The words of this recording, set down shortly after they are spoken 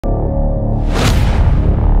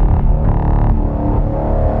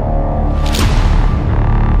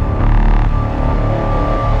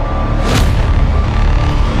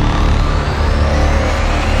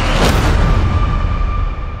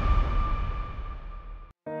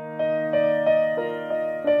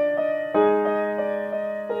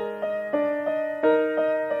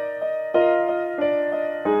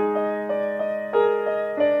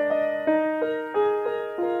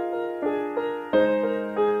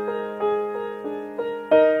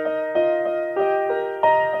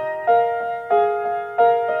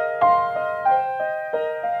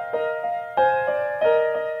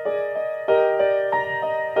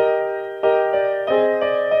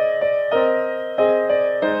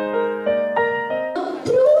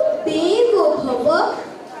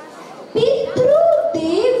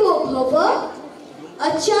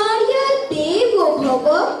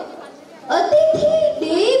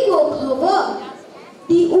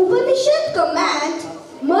Upanishad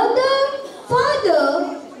command, mother,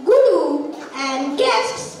 father, guru and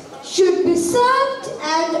guests should be served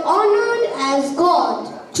and honored as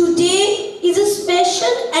God. Today is a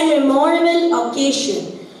special and memorable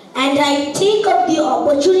occasion, and I take up the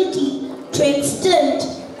opportunity to extend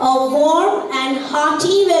a warm and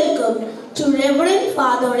hearty welcome to Reverend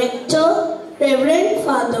Father Rector, Reverend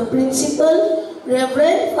Father Principal,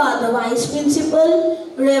 Reverend Father Vice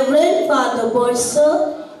Principal, Reverend Father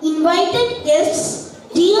Bursar, invited guests,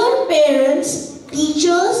 dear parents,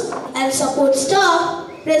 teachers and support staff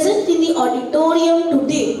present in the auditorium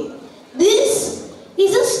today. This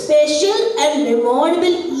is a special and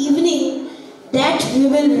memorable evening that we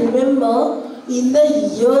will remember in the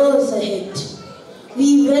years ahead.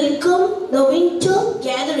 We welcome the winter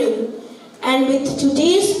gathering, and with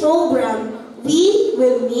today's program, we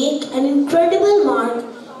will make an incredible mark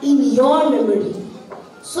in your memory.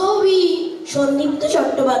 So we, Shonipta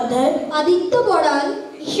Chattopadhyay, Aditya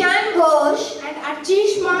Bodal, Ishan Ghosh and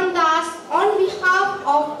Arjish Mandas, on behalf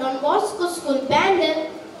of Don Bosco School Bandel,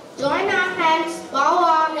 join our hands, bow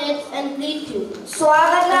our heads and greet you.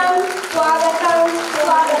 Swagatam, Swagatam,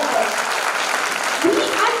 Swagatam. We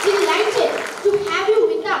are delighted to have you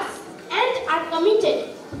with us and are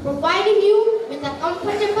committed to providing you with a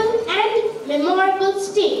comfortable and memorable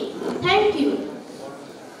stay. Thank you.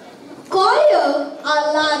 Choir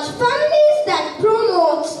are large families that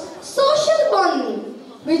promotes social bonding,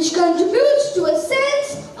 which contributes to a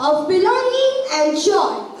sense of belonging and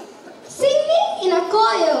joy. Singing in a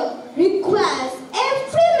choir requires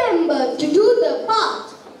every member to do their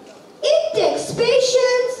part. It takes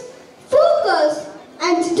patience, focus,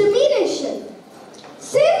 and determination.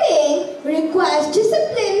 Singing requires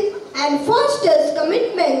discipline and fosters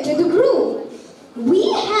commitment to the group.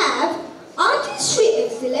 We have artistry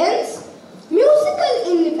excellence,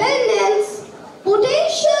 musical independence,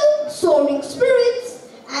 potential soaring spirits,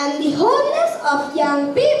 and the wholeness of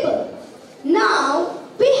young people. Now,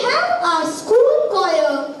 we have our school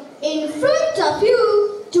choir in front of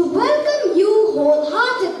you to welcome you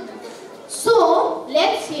wholeheartedly. So,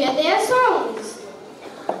 let's hear their songs.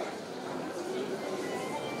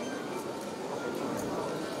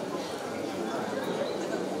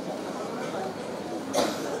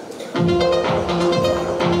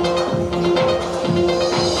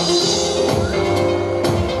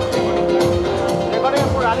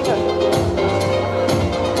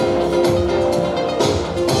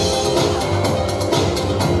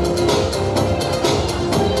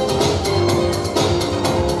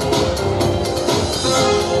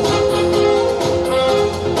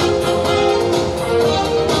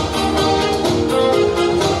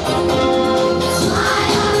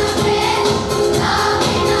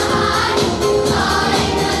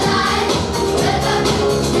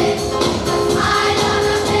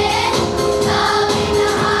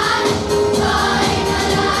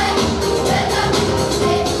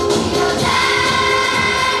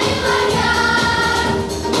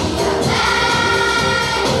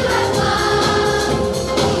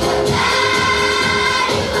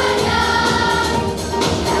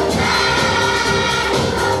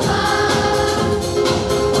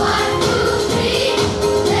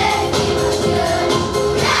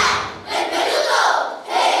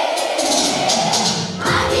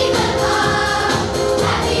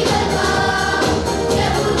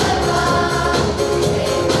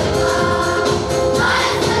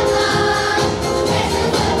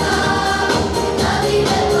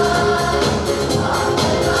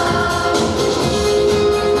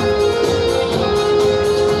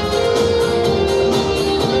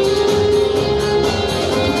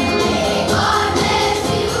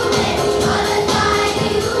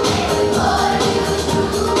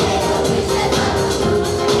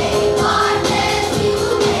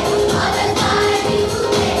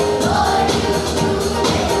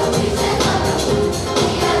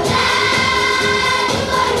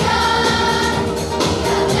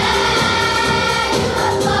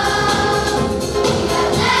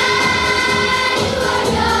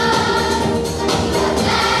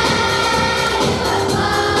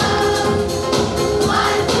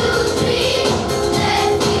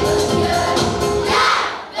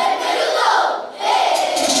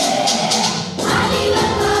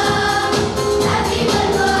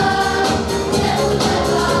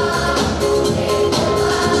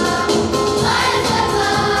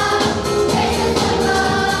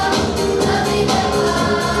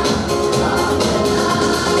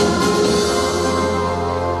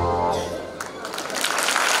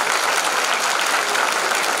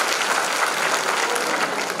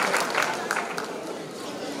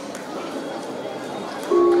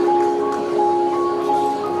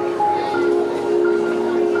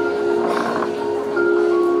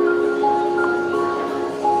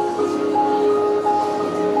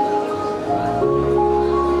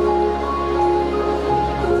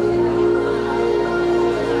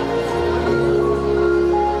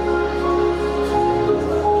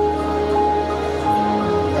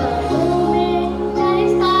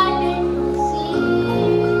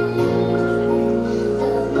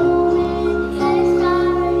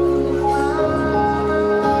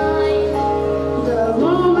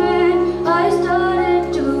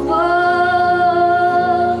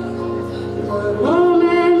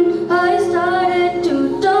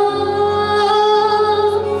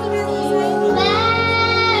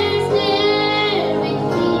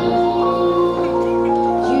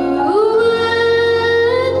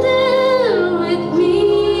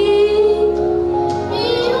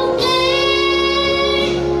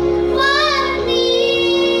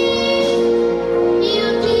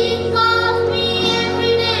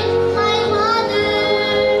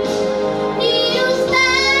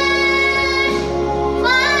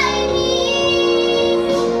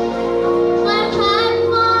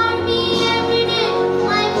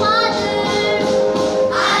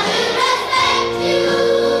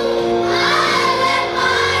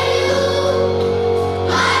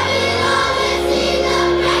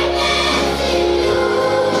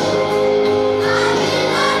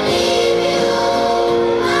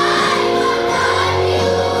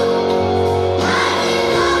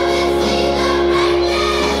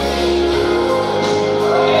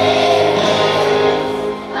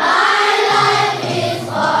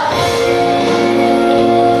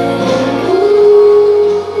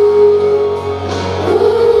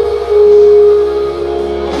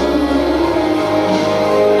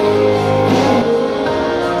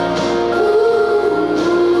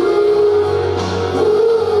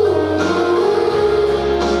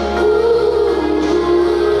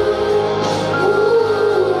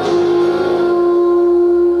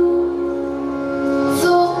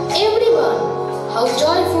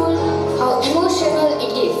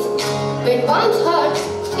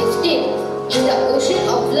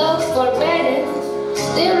 love for parents,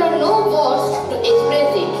 there are no words to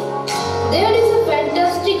express it. There is a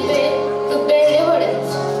fantastic way to pay reverence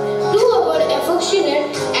to our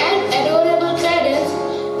affectionate and adorable parents.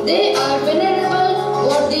 They are venerable,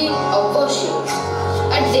 worthy of worship.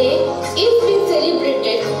 A day is being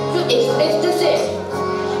celebrated to express the same.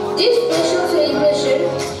 This special celebration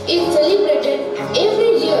is celebrated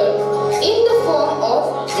every year in the form of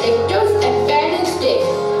Rector's and Parents' Day.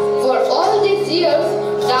 For all these years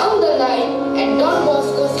down the line at Don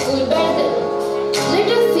Bosco School, Bandel. Let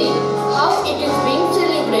us see how it is being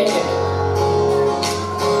celebrated.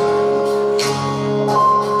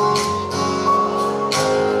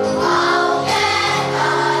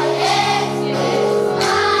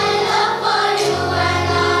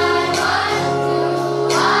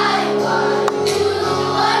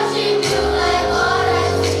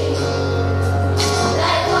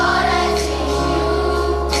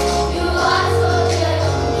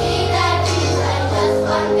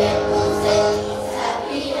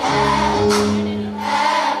 Happy,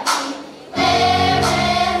 happy,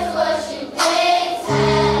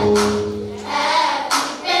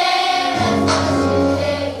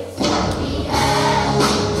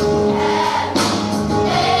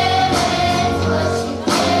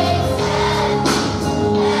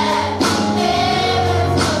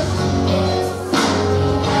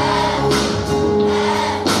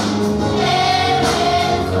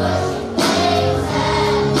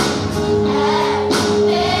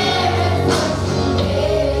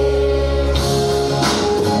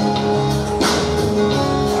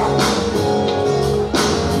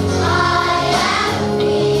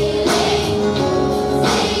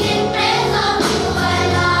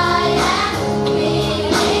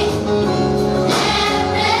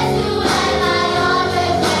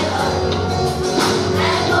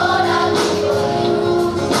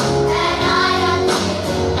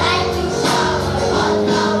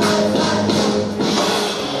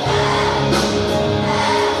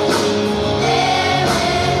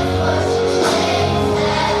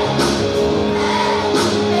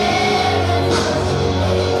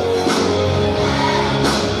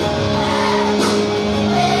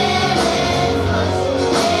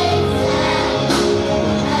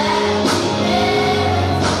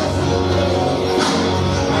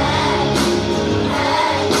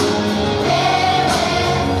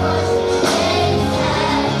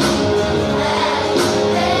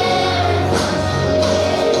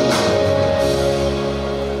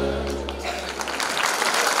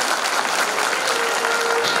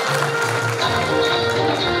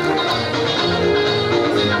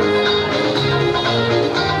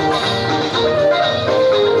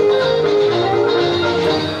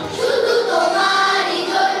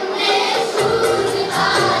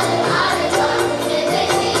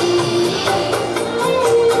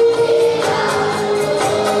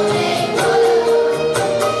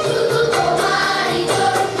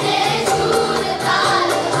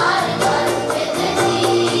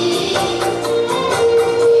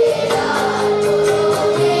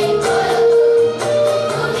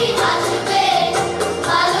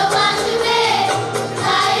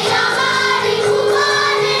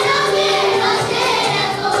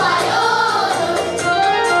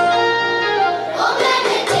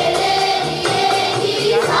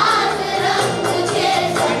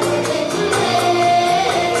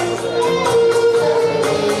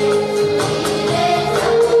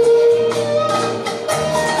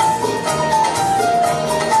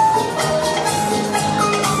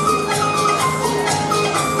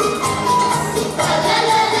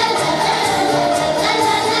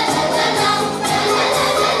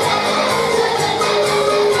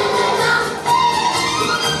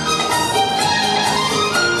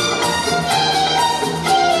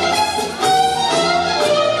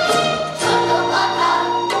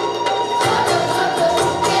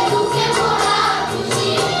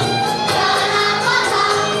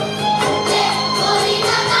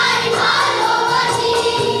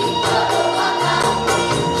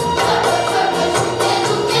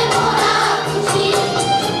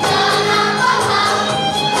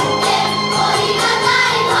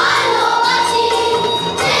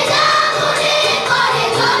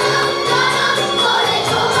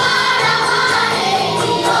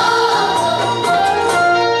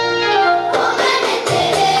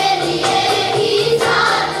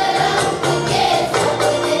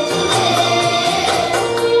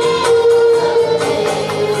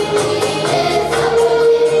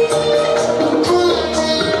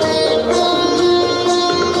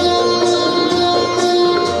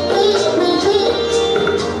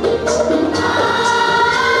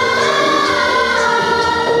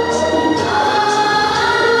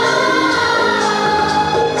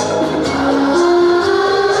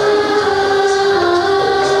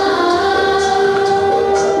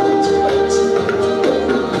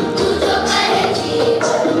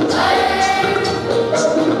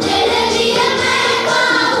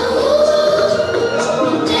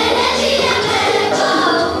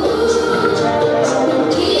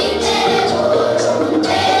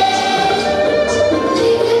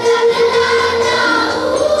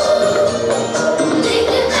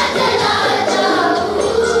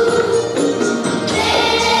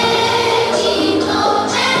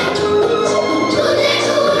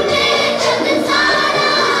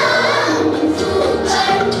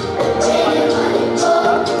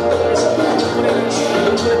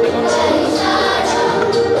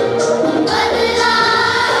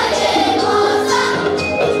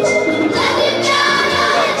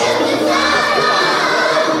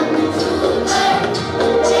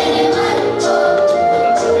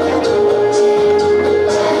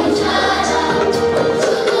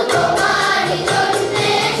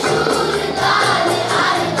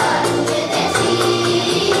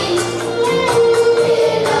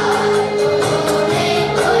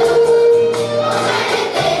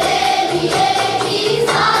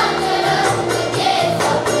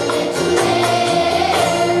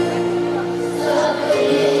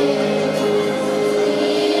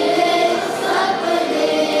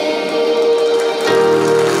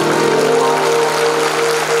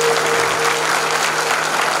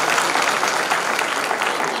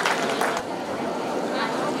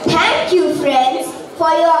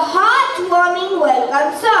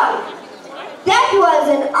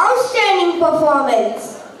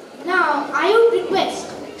 performance. Now I would request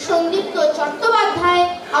Shandipto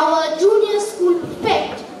Chattopadhyay, our junior school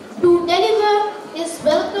prefect, to deliver his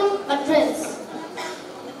welcome address.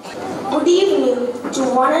 Good evening to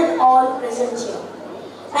one and all present here.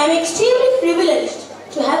 I am extremely privileged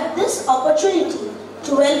to have this opportunity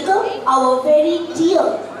to welcome our very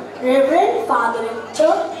dear Reverend Father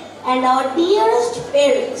Rector and our dearest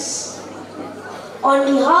parents. On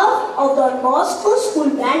behalf of the Bosco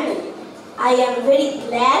School Band, I am very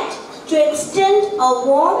glad to extend a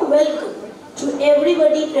warm welcome to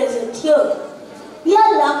everybody present here. We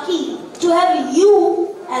are lucky to have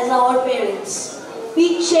you as our parents.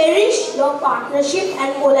 We cherish your partnership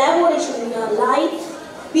and collaboration in your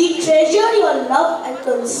life. We treasure your love and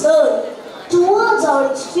concern towards our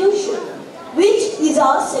institution, which is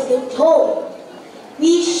our second home.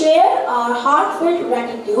 We share our heartfelt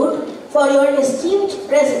gratitude for your esteemed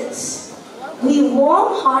presence. We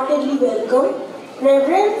warm-heartedly welcome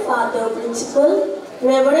Reverend Father Principal,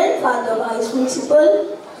 Reverend Father Vice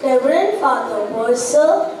Principal, Reverend Father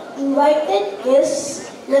Bursar, invited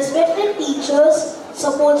guests, respected teachers,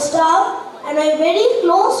 support staff, and my very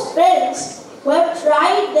close friends who have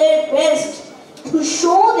tried their best to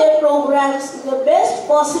show their programs in the best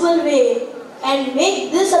possible way and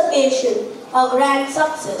make this occasion a grand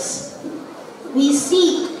success. We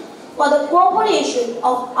seek for the cooperation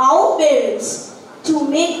of our parents to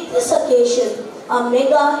make this occasion a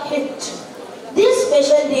mega hit. This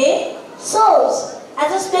special day serves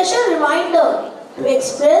as a special reminder to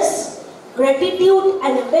express gratitude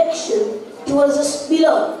and affection towards this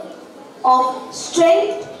pillar of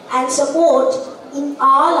strength and support in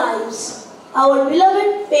our lives, our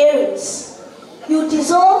beloved parents. You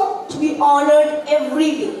deserve to be honored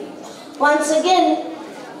every day. Once again,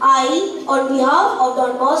 I, on behalf of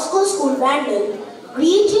Don Bosco School Band,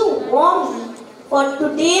 greet you warmly for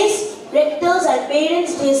today's Rectors and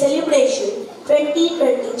Parents Day celebration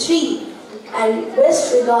 2023 and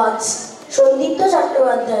best regards, Shandipto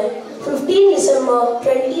Chattopadhyay, 15 December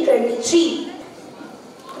 2023.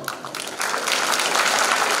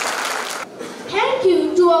 Thank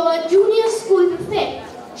you to our junior school prefect,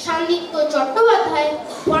 Shandipto Chattopadhyay,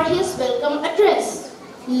 for his welcome address.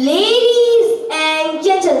 Ladies and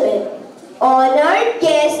gentlemen, honored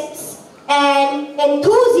guests and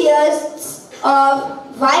enthusiasts of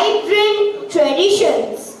vibrant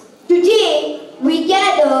traditions, today we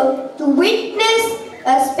gather to witness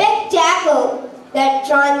a spectacle that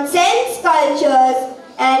transcends cultures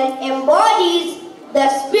and embodies the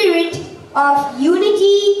spirit of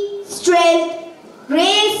unity, strength,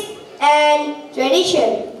 grace and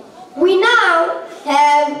tradition. We now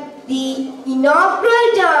have the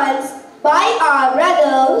inaugural dance by our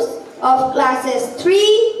brothers of classes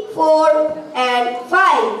 3, 4 and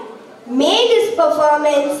 5. May this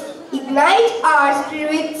performance ignite our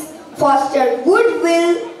spirits, foster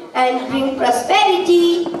goodwill and bring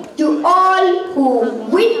prosperity to all who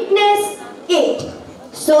witness it.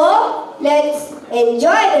 So, let's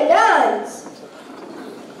enjoy the dance.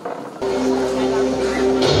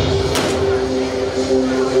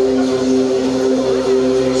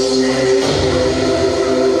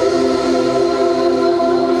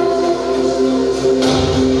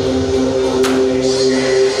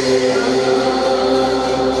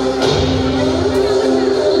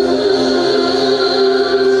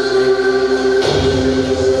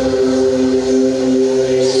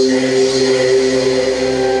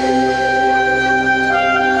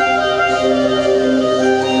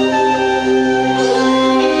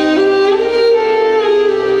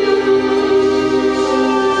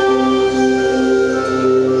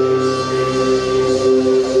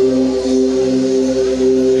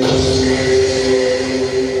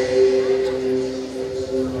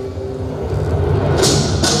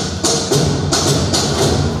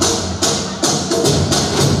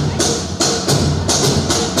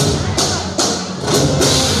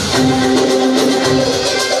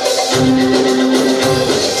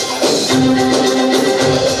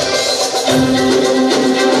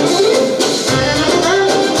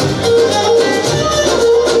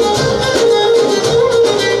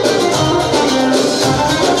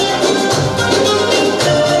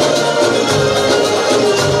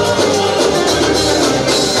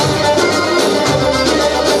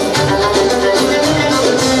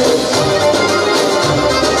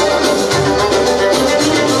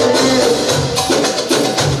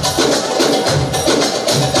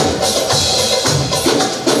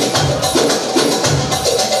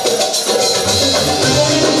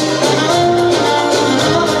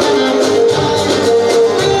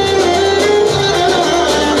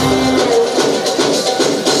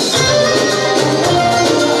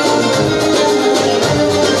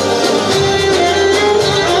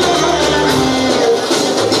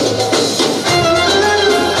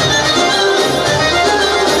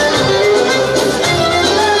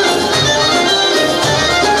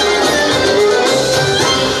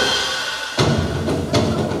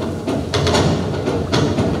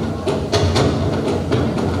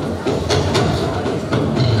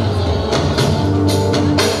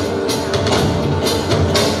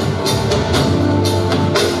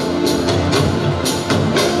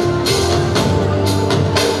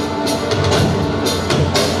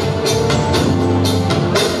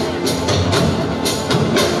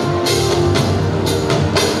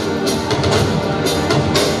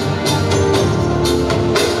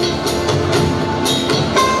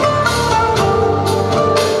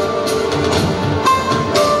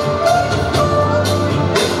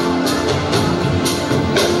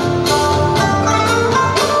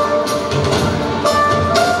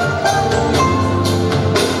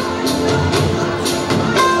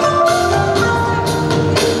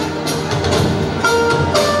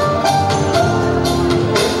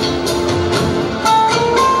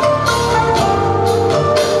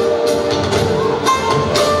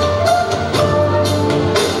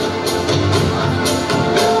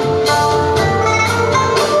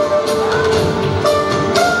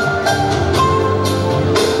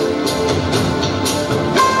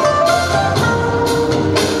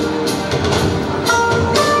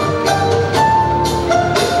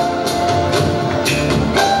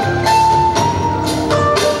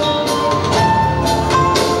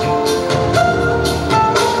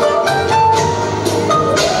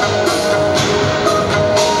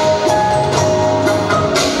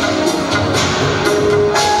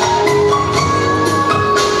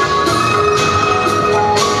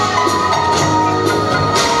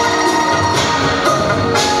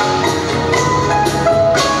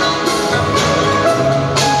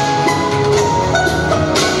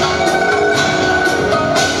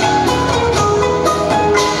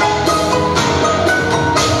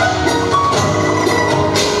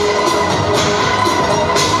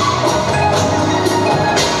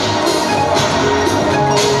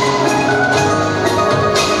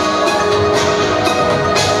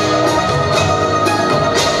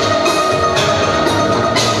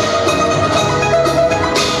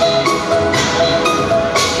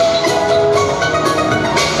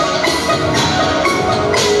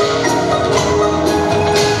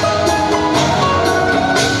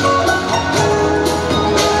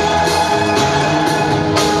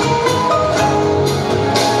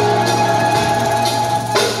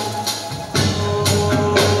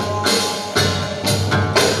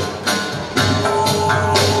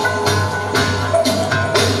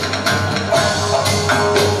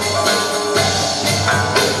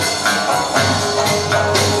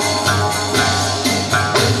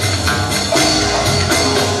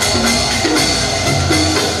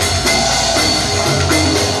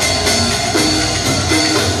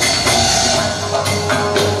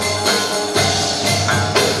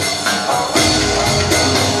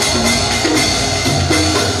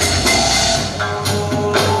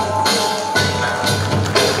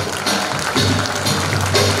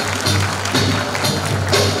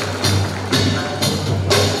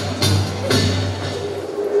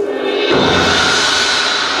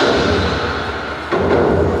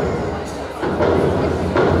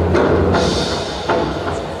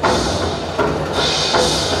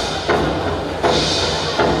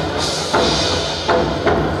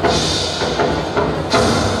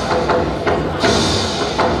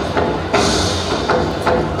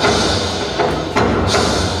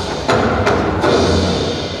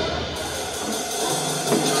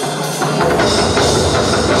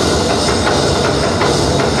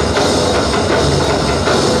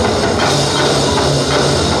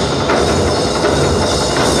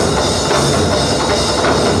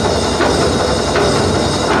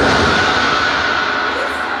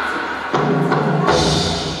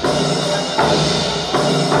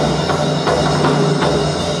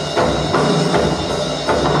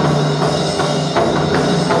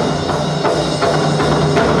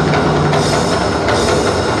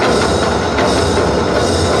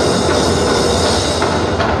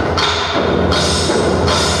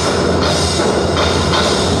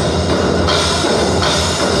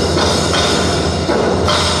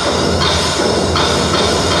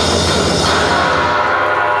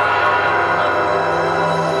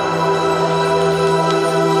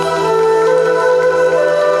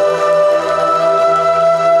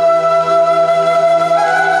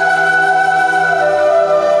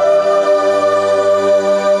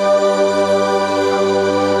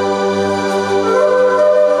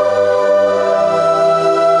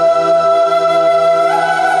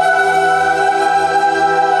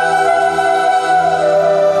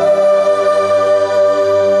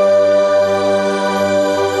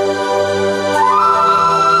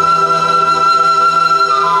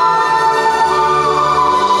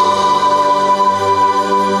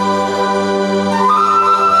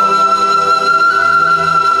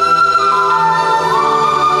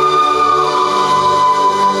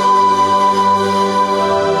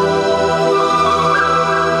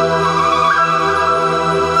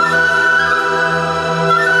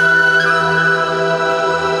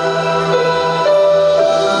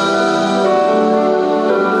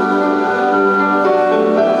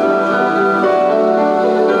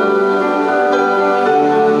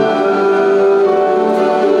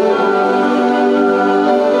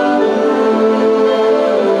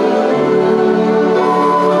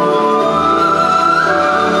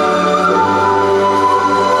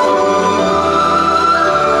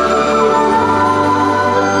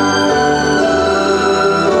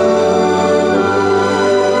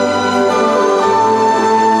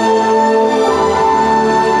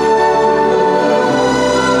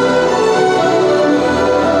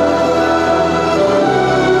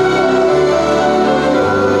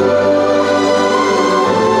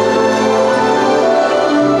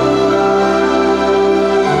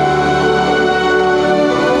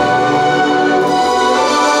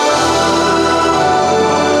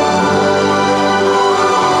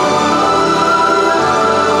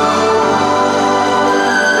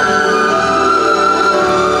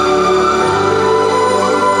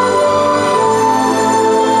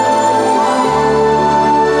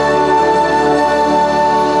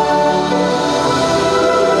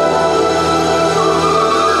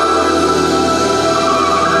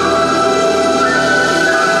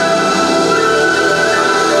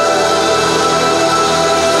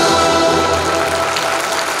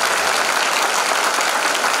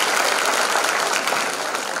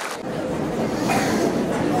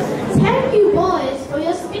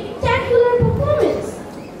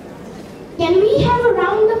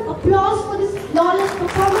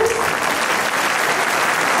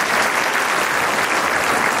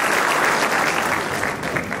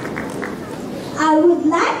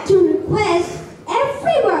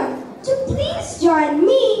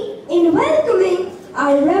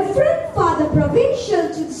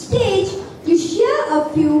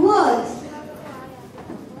 a few words.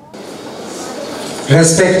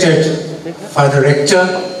 Respected Father Rector,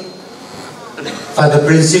 Father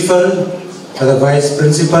Principal, Father Vice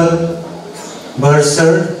Principal,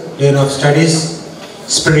 Bursar, Dean of Studies,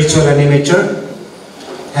 Spiritual Animator,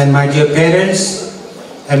 and my dear parents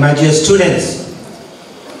and my dear students.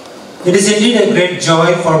 It is indeed a great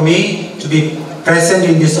joy for me to be present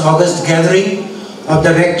in this August gathering of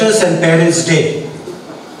the Rectors and Parents Day.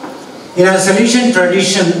 In our Salesian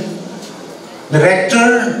tradition, the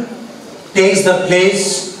Rector takes the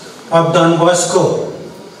place of Don Bosco,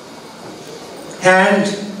 and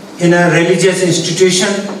in a religious institution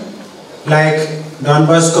like Don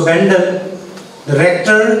Bosco Bendel, the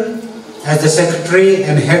Rector as the secretary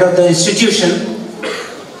and head of the institution,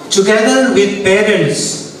 together with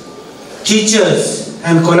parents, teachers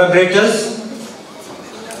and collaborators,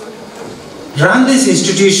 run this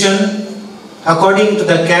institution according to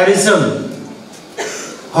the charism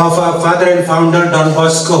of our father and founder Don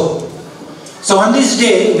Bosco. So on this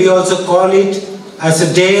day, we also call it as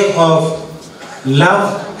a day of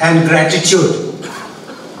love and gratitude,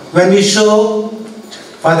 when we show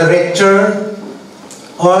Father Rector,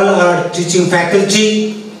 all our teaching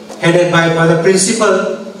faculty headed by Father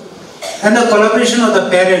Principal, and the collaboration of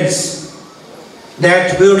the parents,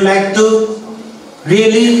 that we would like to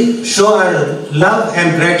really show our love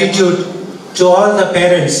and gratitude to all the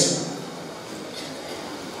parents.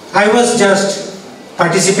 I was just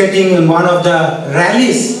participating in one of the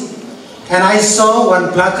rallies, and I saw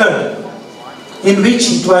one placard in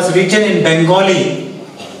which it was written in Bengali,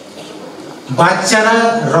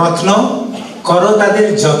 Bachara Rotno Koro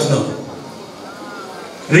Tader Jotno.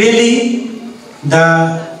 Really,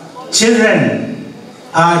 the children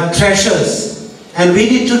are treasures, and we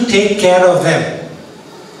need to take care of them.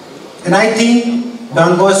 And I think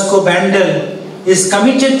Don Bosco Bandel is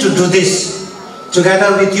committed to do this.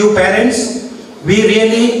 Together with you parents, we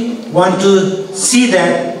really want to see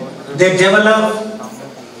that they develop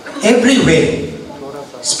every way,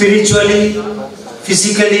 spiritually,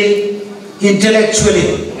 physically,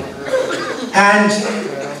 intellectually. And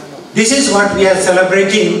this is what we are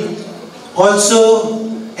celebrating also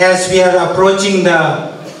as we are approaching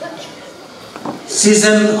the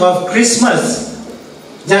season of Christmas.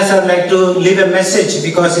 Just I'd like to leave a message,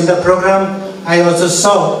 because in the program I also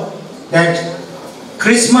saw that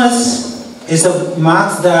Christmas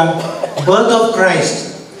marks the birth of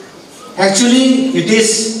Christ. Actually, it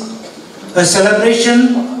is a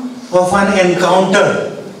celebration of an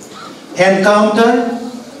encounter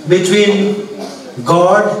between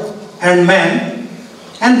God and man,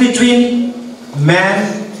 and between man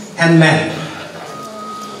and man.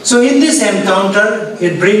 So in this encounter,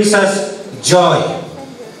 it brings us joy.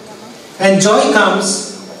 And joy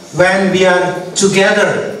comes when we are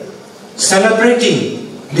together celebrating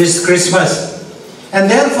this Christmas. And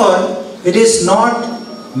therefore, it is not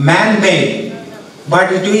man-made,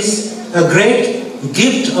 but it is a great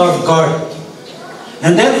gift of God.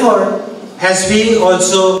 And therefore, as we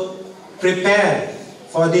also prepare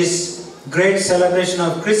for this great celebration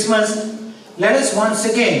of Christmas, let us once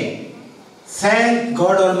again thank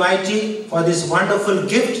God Almighty for this wonderful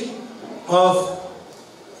gift of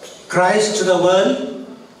Christ to the world,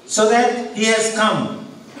 so that He has come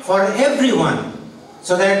for everyone,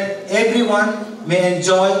 so that everyone may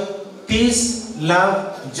enjoy peace,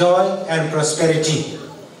 love, joy and prosperity.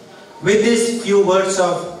 With these few words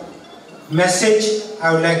of message,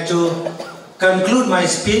 I would like to conclude my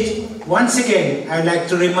speech. Once again, I would like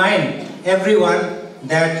to remind everyone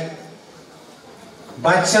that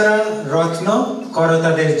Bachara Rotno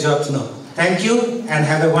Korotader Jotno. Thank you and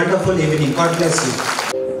have a wonderful evening. God bless you.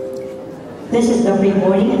 This is the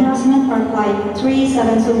pre-boarding announcement for flight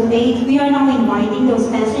 3728. We are now inviting those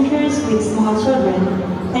passengers with small children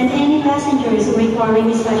and any passengers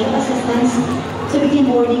requiring special assistance to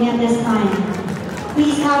begin boarding at this time.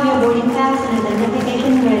 Please have your boarding pass and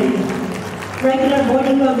identification ready. Regular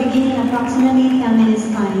boarding will begin in approximately 10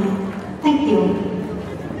 minutes time. Thank you.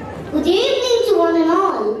 Good evening to one and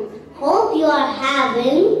all. Hope you are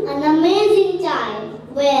having an amazing time.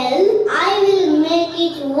 Well, I will make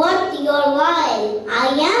it worth your while. I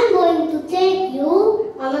am going to take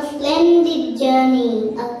you on a splendid journey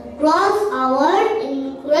across our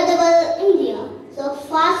incredible India. So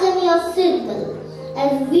fasten your seatbelt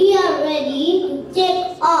as we are ready to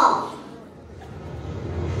take off.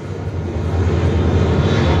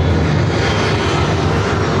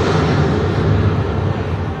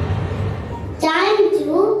 Time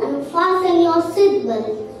to unfasten your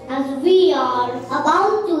seatbelt as we are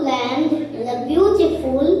about to land in the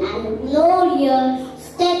beautiful and glorious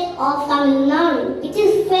state of Tamil Nadu. It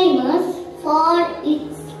is famous for its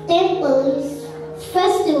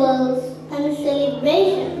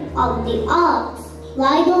of the arts.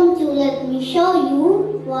 Why don't you let me show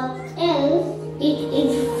you what else it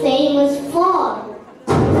is famous for?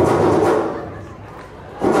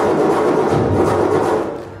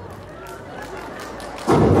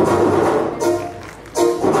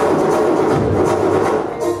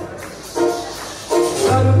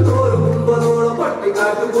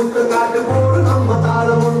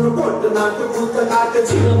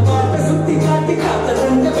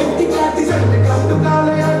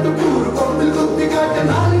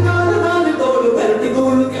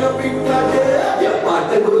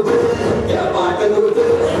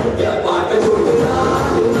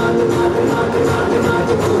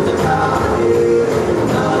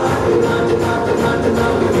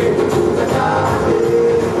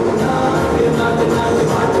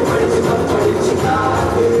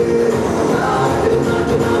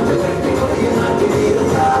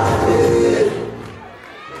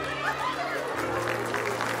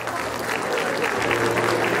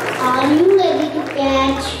 Are you ready to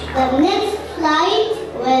catch the next flight?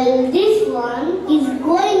 Well, this one is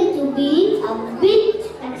going to be a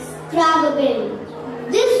bit extravagant.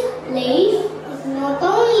 This place is not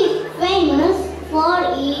only famous for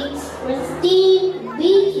its pristine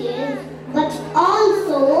beaches, but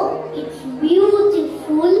also its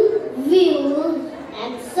beautiful views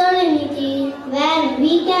and serenity where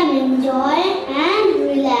we can enjoy and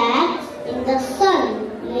relax in the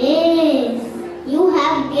sun. Yes, you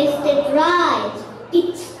have guessed it right.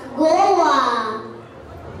 It's Goa.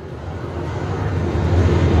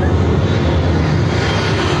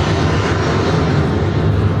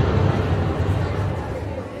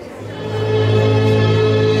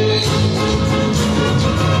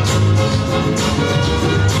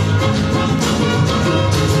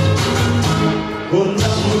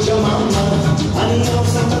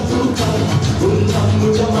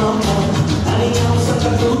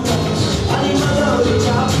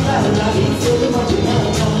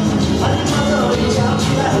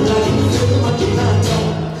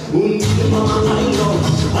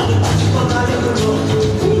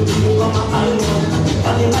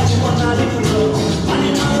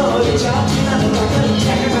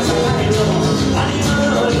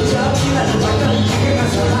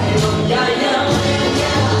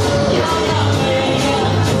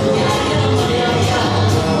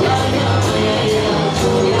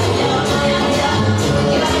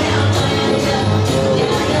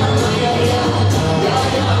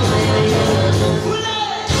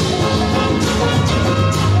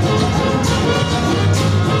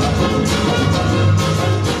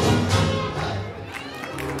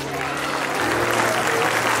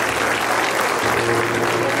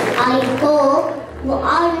 I hope you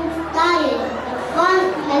aren't tired. The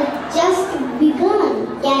fun has just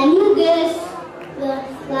begun. Can you guess your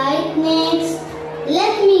flight next?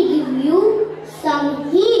 Let me give you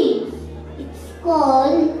some hints. It's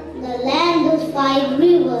called the Land of Five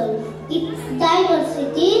Rivers. Its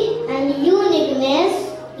diversity and uniqueness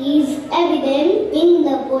is evident in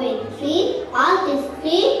the poetry,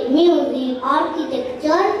 artistry, music,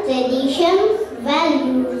 architecture, traditions,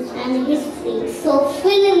 values and history. So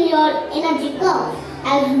fill in your energy cup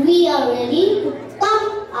as we are ready to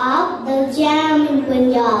pump up the jam in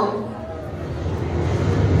Punjab.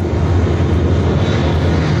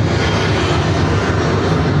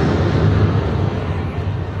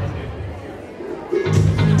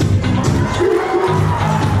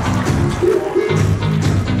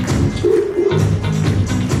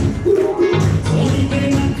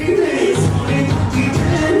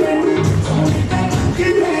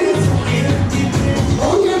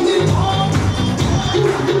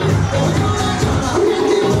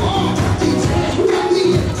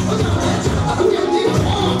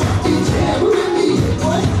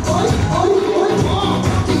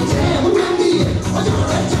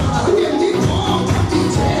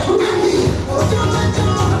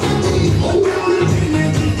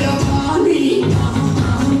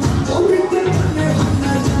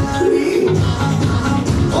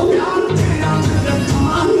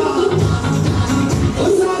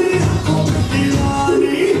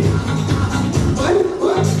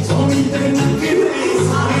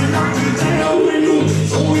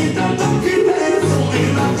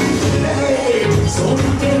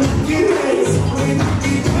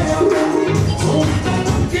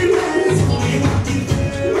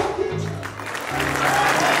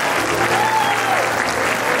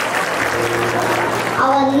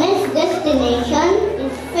 Our next destination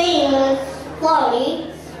is famous for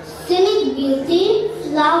its scenic beauty,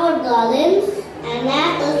 flower gardens and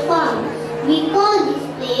apple farms. We call this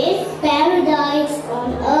place paradise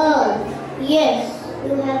on earth. Yes,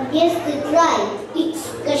 you have guessed it right. It's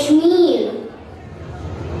Kashmir.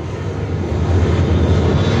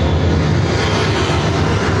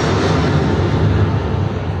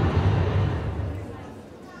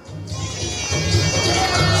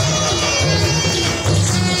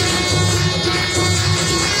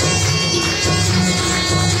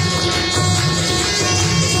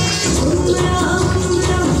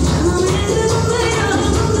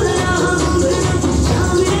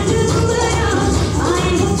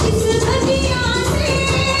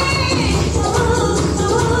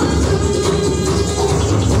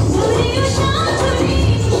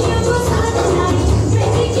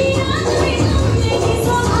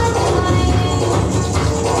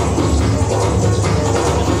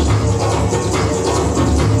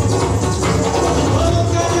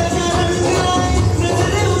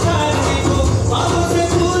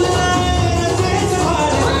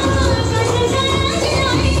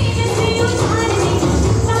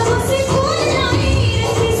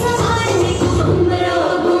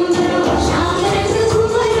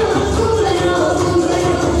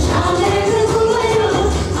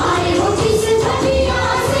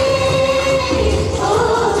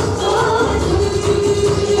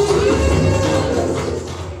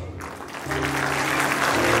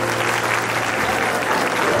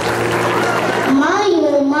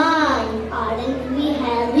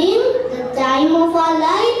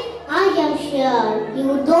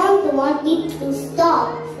 you don't want it to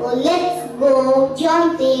stop. So let's go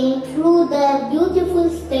jumping through the beautiful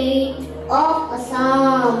state of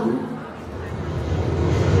Assam.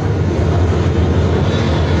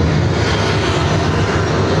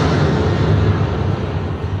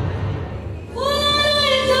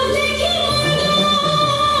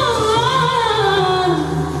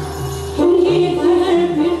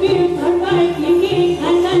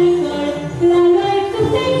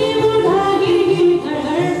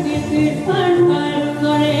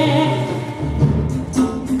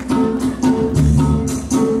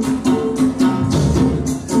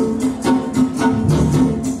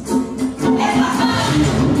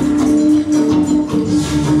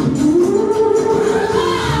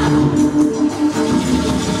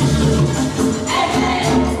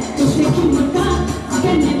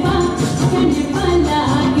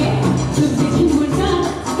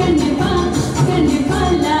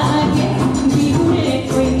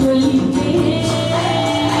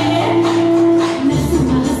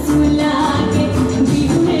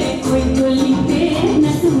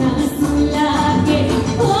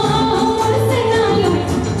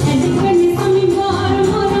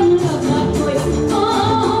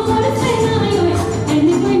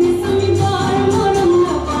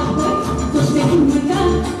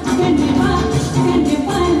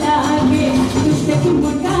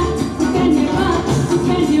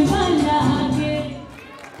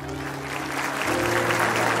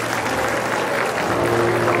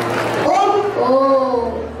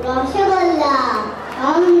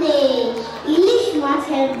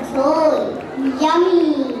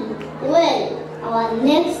 Yummy! Well, our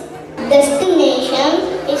next destination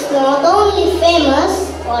is not only famous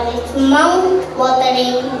for its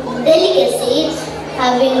mouth-watering delicacies,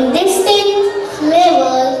 having distinct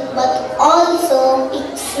flavors, but also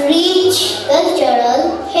its rich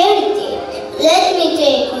cultural heritage. Let me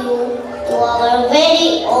take you to our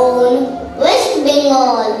very own West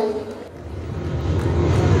Bengal.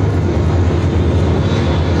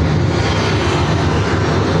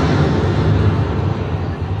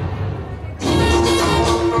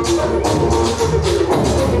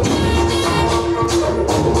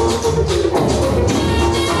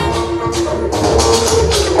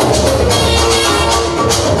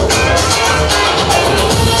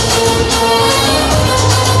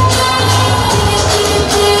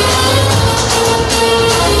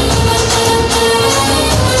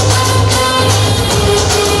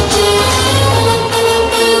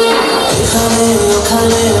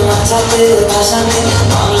 भाषा में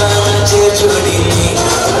बांग्ला नाचे जोड़ी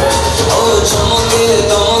ओ चमके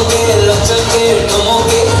दमके लचके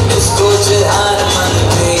टमके इसको जहार मन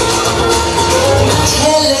पे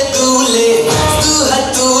खेले दूले तू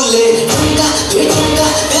हतूले ठुमका ठुमका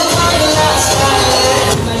ये Bangla style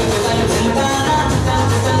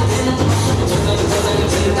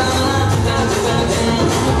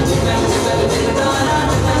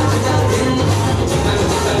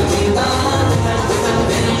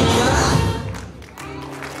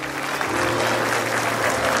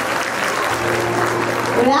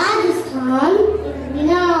Rajasthan is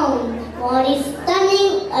renowned for its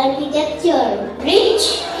stunning architecture,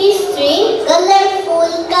 rich history,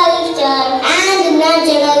 colorful culture, and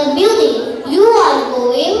natural beauty. You are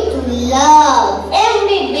going to love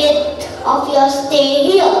every bit of your stay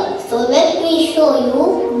here. So let me show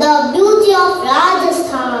you the beauty of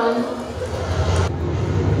Rajasthan.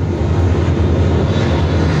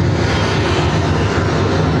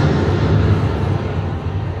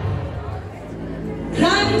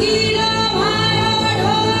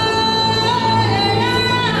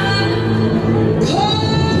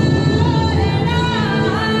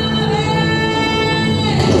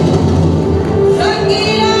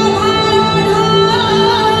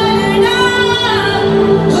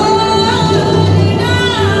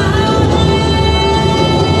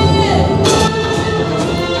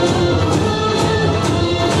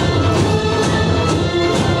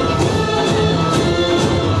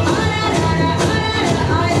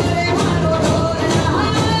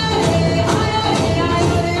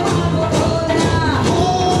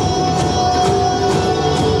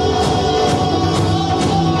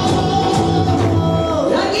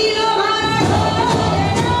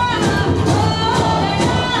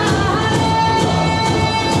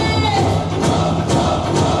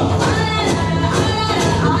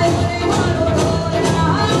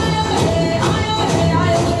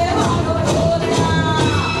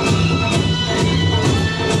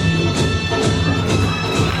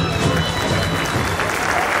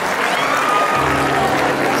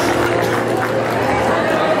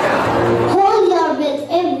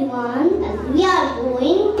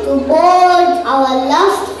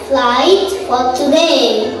 for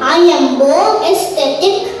today. I am both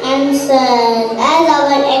ecstatic and sad as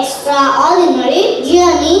our extraordinary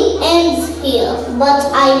journey ends here.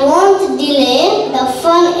 But I won't delay the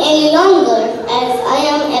fun any longer, as I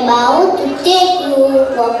am about to take you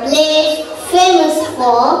to a place famous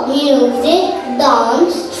for music,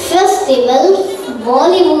 dance, festivals,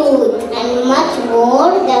 Bollywood, and much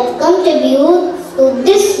more that contributes to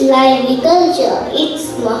this lively culture.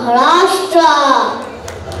 It's Maharashtra.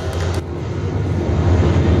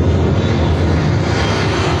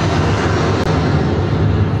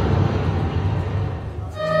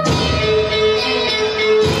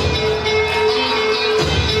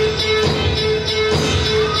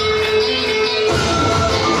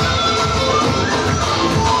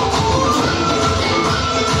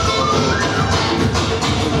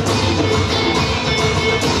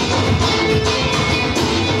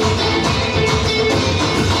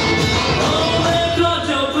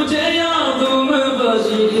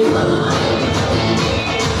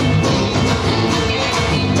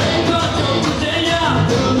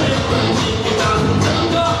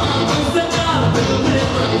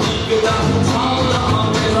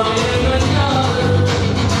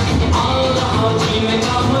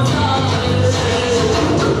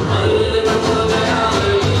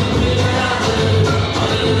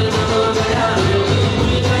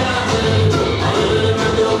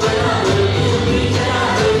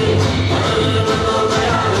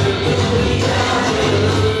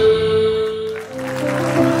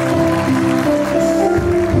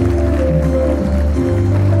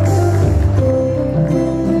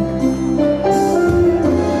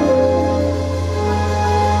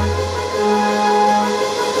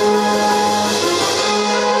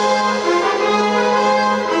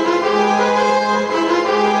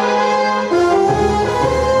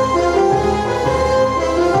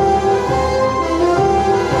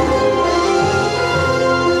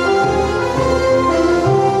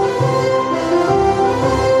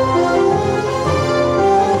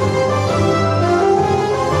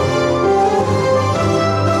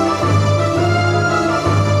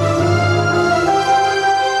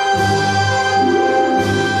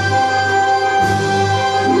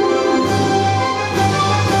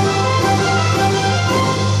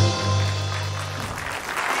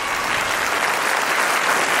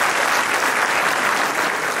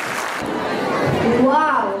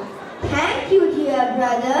 Wow! Thank you, dear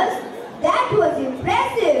brothers. That was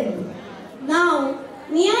impressive. Now,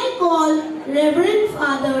 may I call Reverend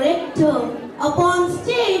Father Rector upon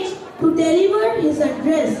stage to deliver his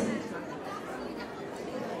address.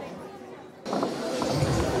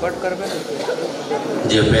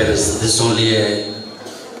 Dear parents, this is only a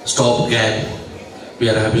stopgap. We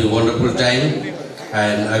are having a wonderful time,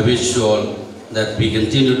 and I wish you all that we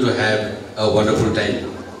continue to have a wonderful time.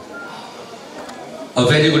 A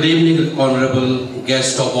very good evening, honorable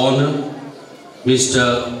guest of honor,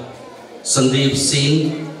 Mr. Sandeep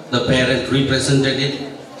Singh, the parent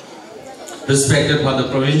representative, respected Father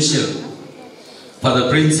Provincial, Father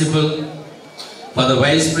Principal, Father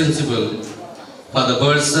Vice Principal, Father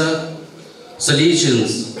Bursa,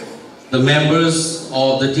 Salesians, the members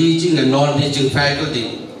of the teaching and non-teaching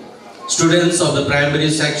faculty, students of the primary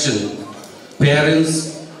section,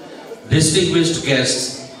 parents, distinguished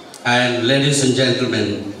guests, and ladies and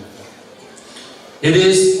gentlemen. It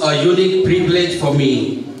is a unique privilege for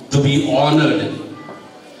me to be honored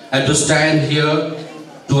and to stand here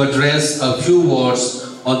to address a few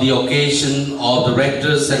words on the occasion of the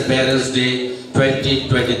Rectors and Parents Day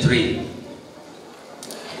 2023.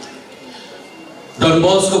 Don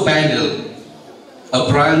Bosco Bandel, a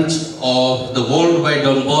branch of the worldwide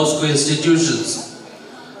Don Bosco institutions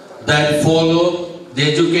that follow the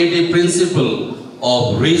educative principle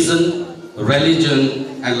of reason,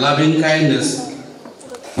 religion, and loving kindness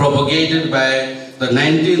propagated by the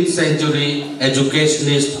 19th century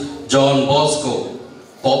educationist John Bosco,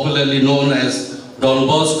 popularly known as Don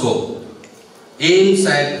Bosco, aims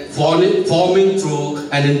at forming through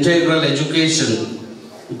an integral education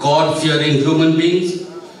God-fearing human beings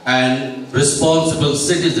and responsible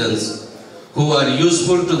citizens who are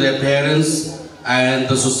useful to their parents and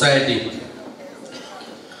the society.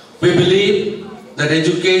 We believe that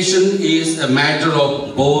education is a matter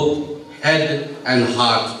of both head and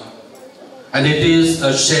heart, and it is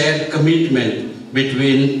a shared commitment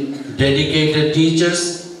between dedicated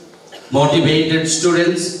teachers, motivated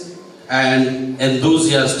students, and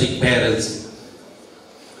enthusiastic parents.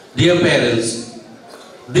 Dear parents,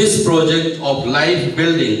 this project of life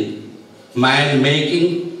building, mind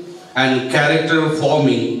making, and character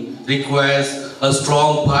forming requires a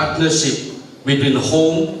strong partnership between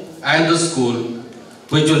home and the school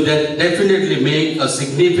which will definitely make a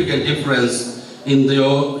significant difference in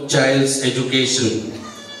your child's education.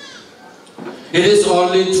 It is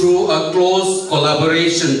only through a close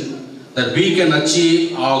collaboration that we can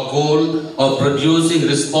achieve our goal of producing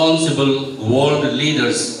responsible world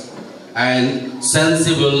leaders and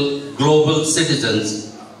sensible global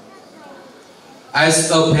citizens.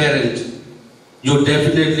 As a parent, you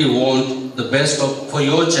definitely want the best for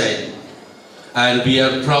your child, and we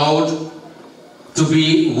are proud to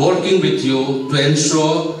be working with you to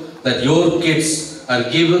ensure that your kids are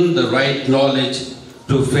given the right knowledge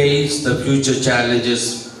to face the future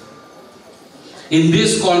challenges. In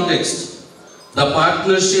this context, the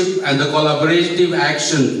partnership and the collaborative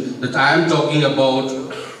action that I am talking about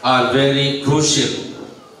are very crucial.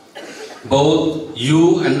 Both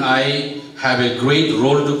you and I have a great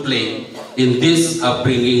role to play in this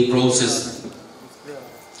upbringing process.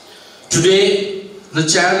 Today, the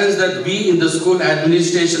challenge that we in the school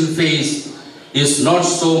administration face is not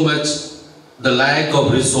so much the lack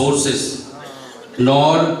of resources,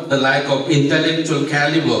 nor the lack of intellectual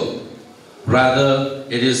caliber. Rather,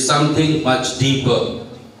 it is something much deeper.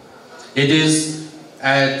 It is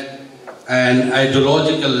at an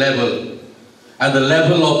ideological level, at the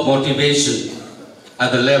level of motivation,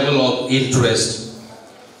 at the level of interest.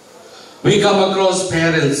 We come across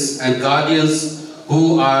parents and guardians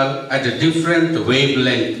who are at a different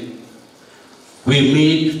wavelength. We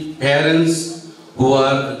meet parents who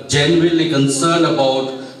are genuinely concerned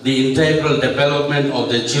about the integral development of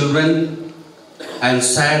their children, and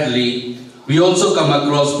sadly, we also come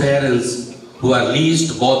across parents who are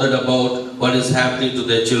least bothered about what is happening to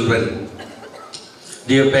their children.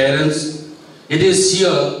 Dear parents, it is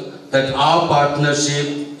here that our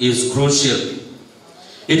partnership is crucial.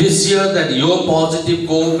 It is here that your positive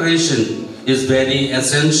cooperation is very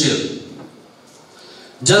essential.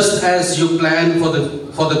 Just as you plan for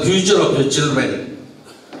the future of your children,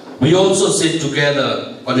 we also sit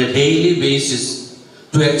together on a daily basis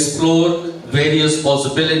to explore various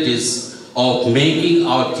possibilities of making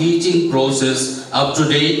our teaching process up to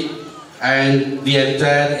date and the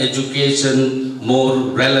entire education more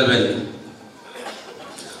relevant.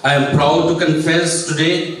 I am proud to confess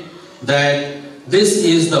today that this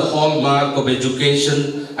is the hallmark of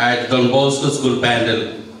education at Don Bosco School,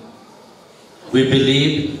 Bandel. We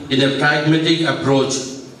believe in a pragmatic approach.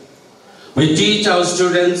 We teach our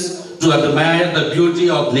students to admire the beauty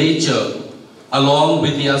of nature along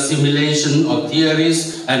with the assimilation of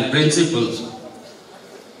theories and principles.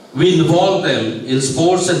 We involve them in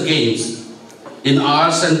sports and games, in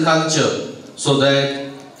arts and culture, so that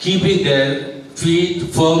keeping their feet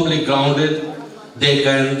firmly grounded, they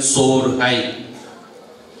can soar high.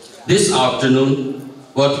 This afternoon,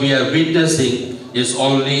 what we are witnessing is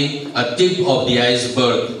only a tip of the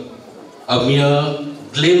iceberg, a mere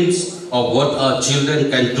glimpse of what our children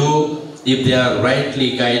can do if they are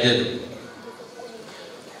rightly guided.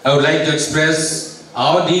 I would like to express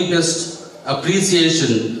our deepest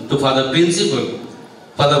appreciation to Father Principal,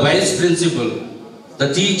 Father Vice Principal,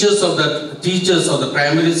 the teachers of the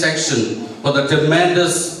primary section for the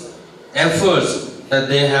tremendous efforts that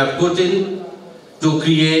they have put in to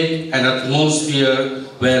create an atmosphere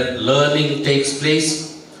where learning takes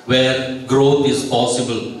place, where growth is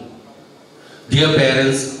possible. Dear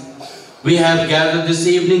parents, we have gathered this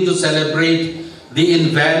evening to celebrate the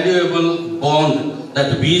invaluable bond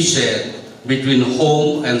that we share between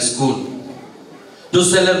home and school, to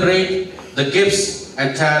celebrate the gifts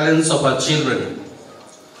and talents of our children.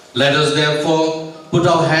 Let us therefore put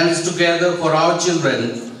our hands together for our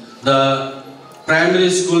children, the primary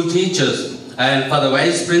school teachers and for the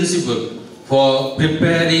Vice Principal for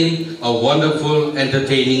preparing a wonderful,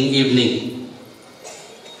 entertaining evening.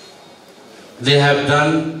 They have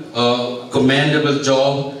done a commendable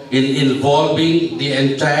job in involving the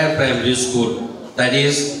entire primary school. That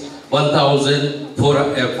is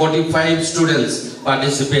 1,045 students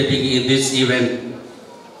participating in this event.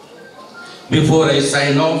 Before I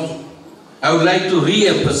sign off, I would like to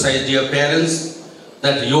re-emphasize, dear parents,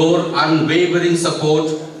 that your unwavering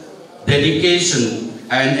support, dedication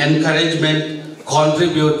and encouragement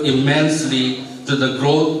contribute immensely to the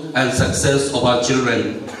growth and success of our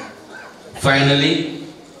children. Finally,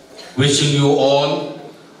 wishing you all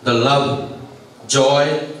the love,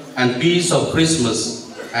 joy and peace of Christmas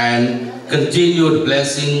and continued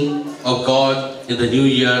blessing of God in the new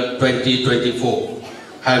year 2024.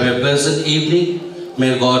 Have a pleasant evening.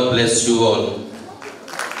 May God bless you all.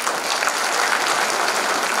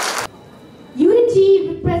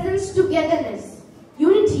 Unity represents togetherness.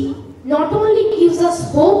 Unity not only gives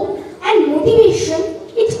us hope and motivation,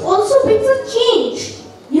 it also brings a change.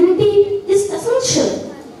 Unity is essential.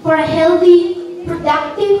 for a healthy,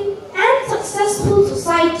 productive, and successful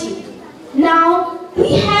society. Now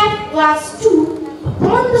we have Class 2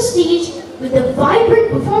 upon the stage with a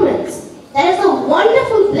vibrant performance that is a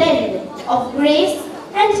wonderful blend of grace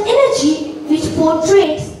and energy which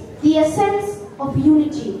portrays the essence of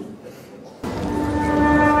unity.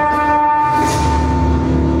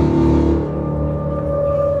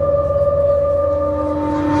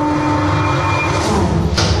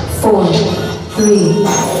 Four,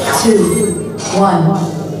 three, two,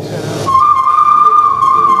 one.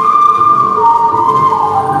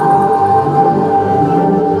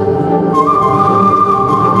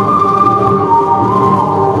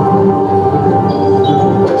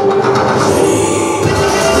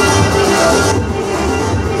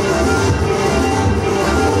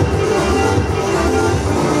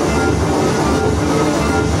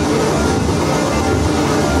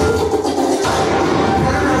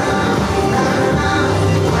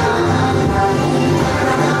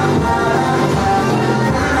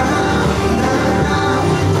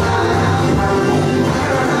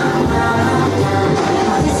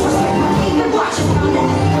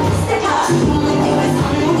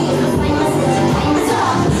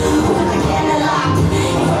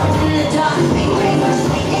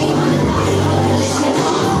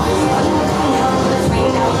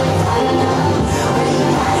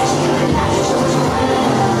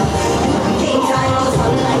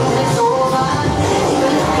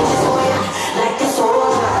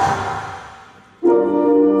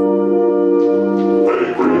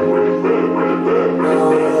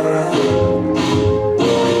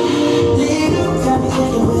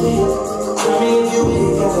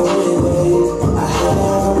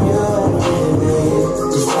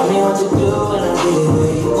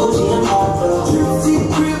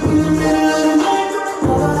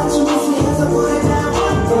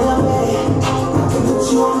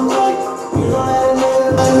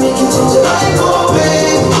 Like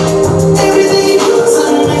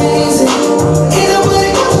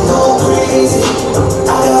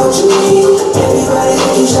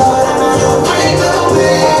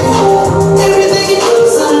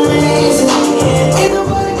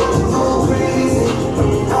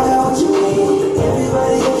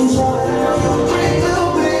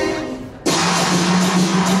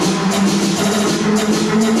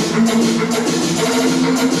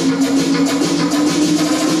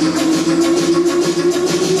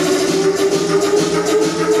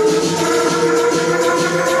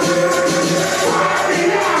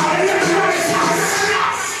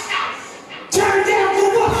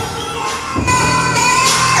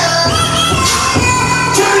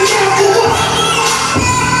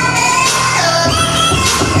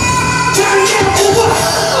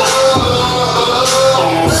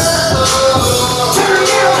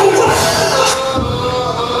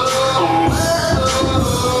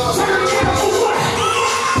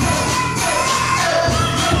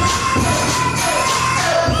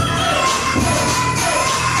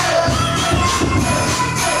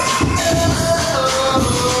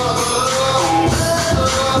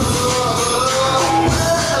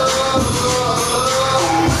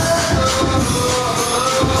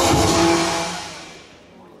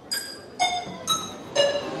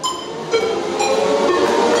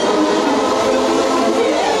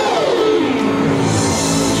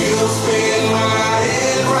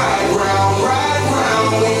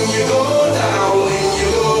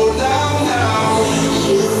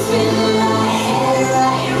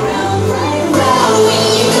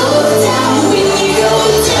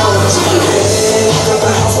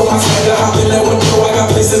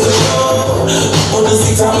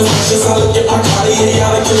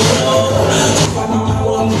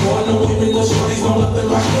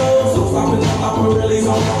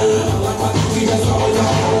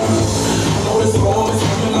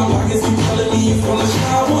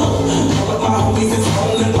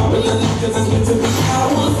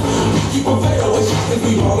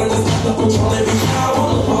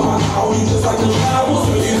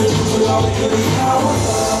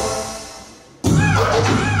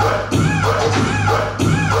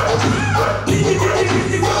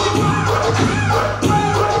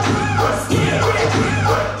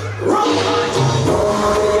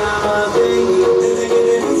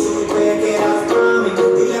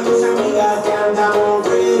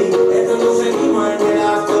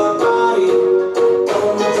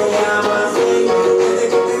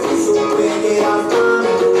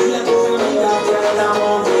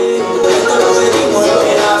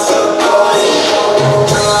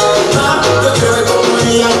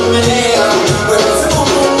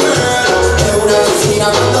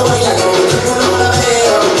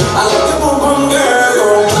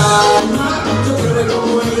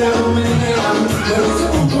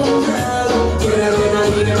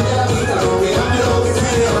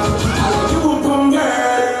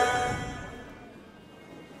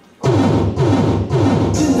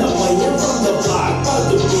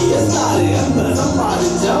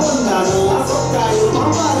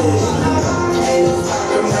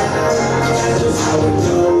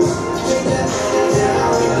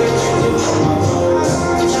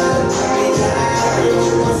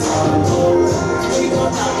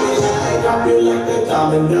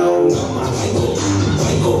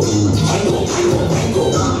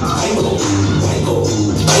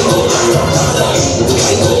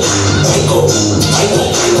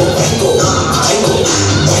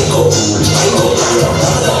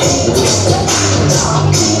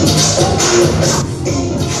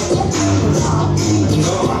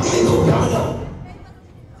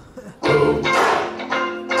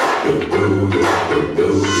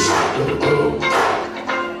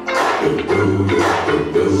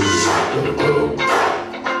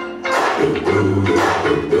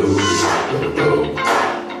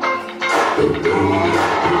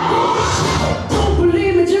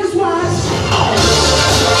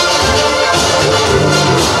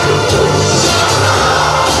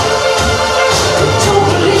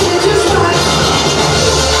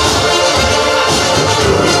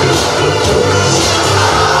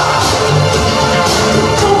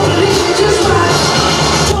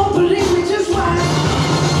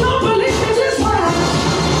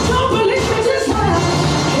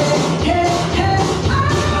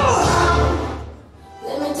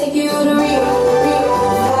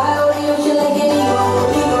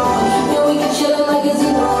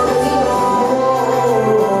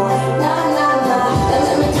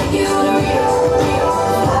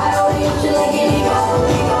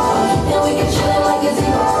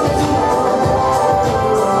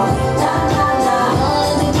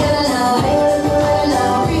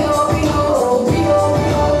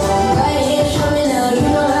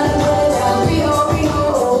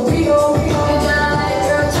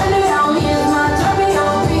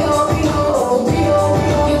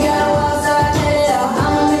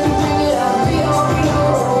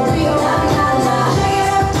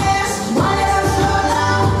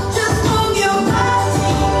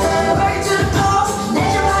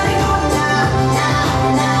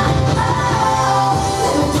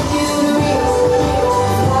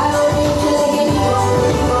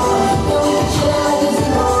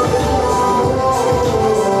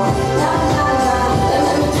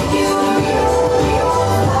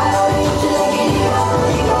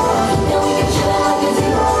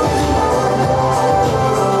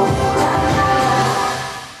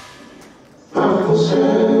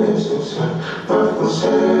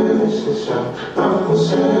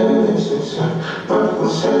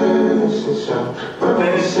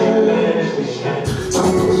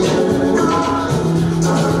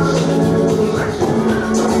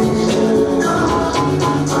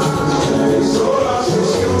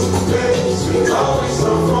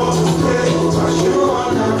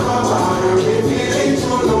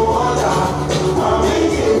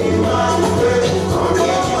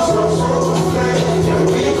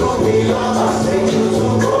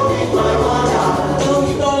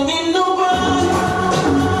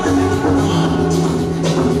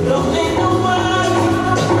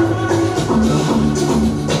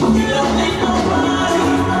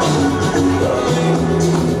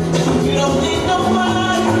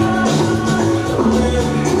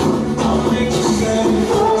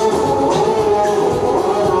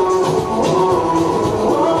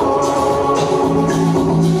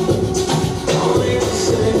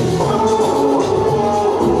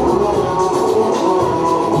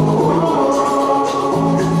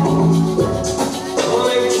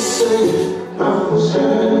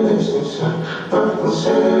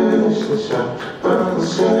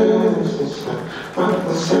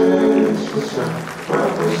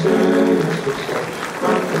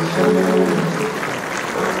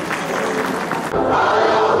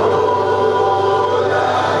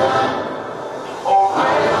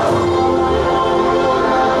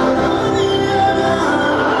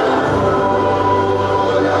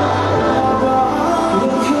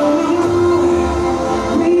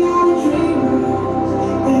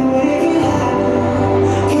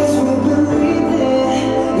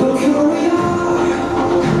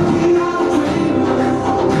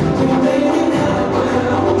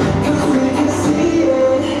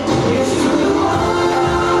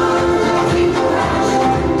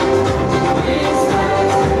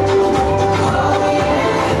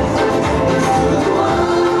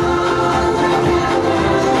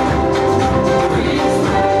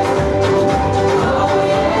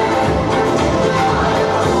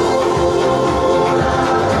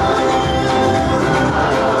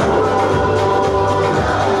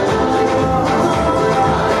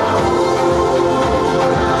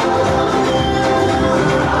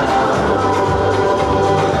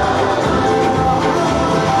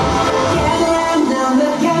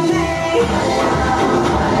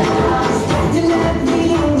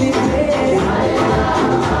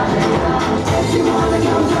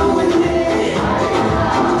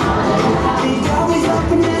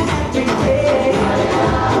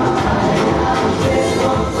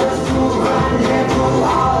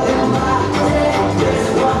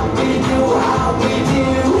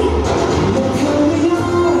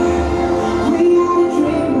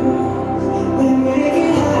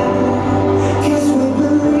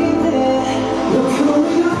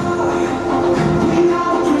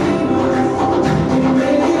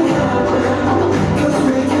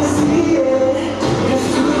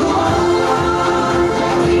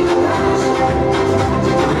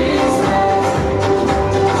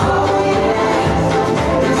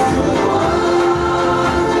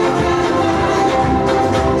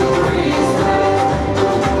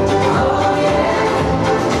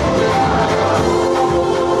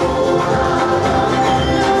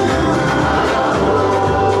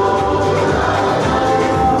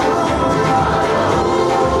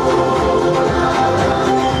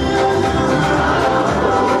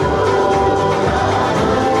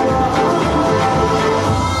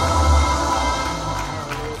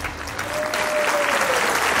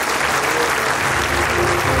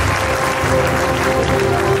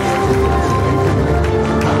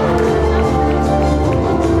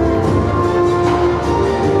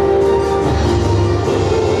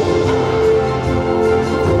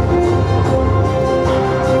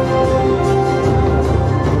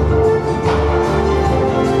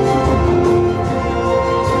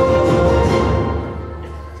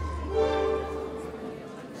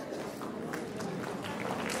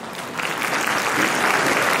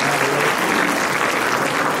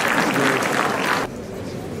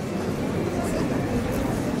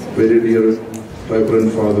very dear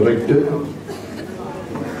Reverend Father Rector,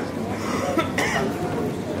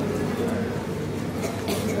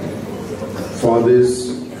 fathers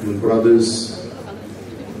and brothers,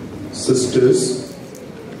 sisters,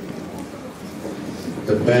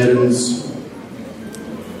 the parents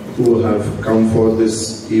who have come for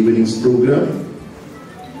this evening's program,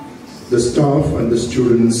 the staff and the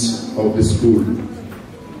students of the school.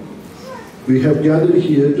 We have gathered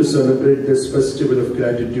here to celebrate this festival of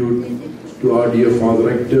gratitude to our dear Father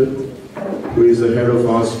Rector, who is the head of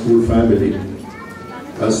our school family,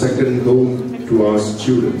 a second home to our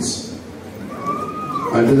students,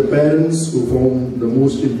 and to the parents who form the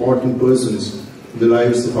most important persons in the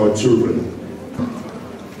lives of our children.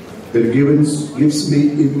 It gives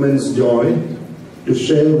me immense joy to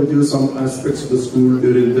share with you some aspects of the school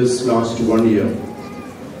during this last 1 year.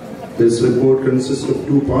 This report consists of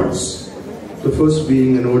 2 parts, the first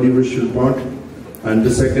being an audiovisual part and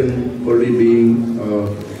the second only being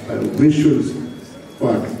a visual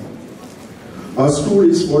part. Our school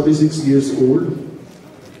is 46 years old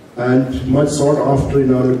and much sought after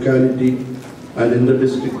in our locality and in the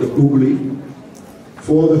district of Hooghly.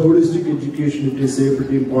 For the holistic education, it is able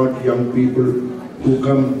to impart young people who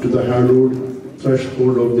come to the hallowed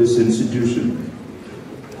threshold of this institution.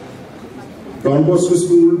 Don Bosco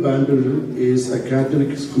School, Bandel, is a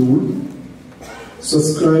Catholic school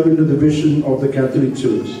subscribing to the vision of the Catholic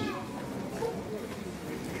Church.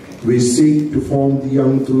 We seek to form the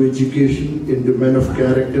young through education into men of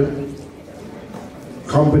character,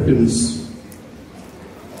 competence,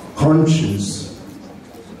 conscience,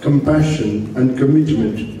 compassion and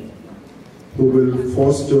commitment, who will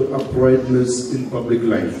foster uprightness in public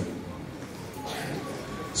life.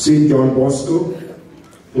 St. John Bosco,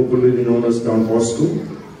 popularly known as Don Bosco,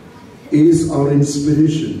 is our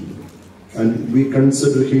inspiration, and we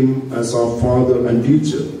consider him as our father and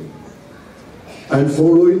teacher. And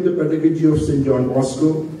following the pedagogy of St. John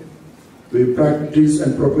Bosco, we practice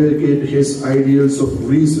and propagate his ideals of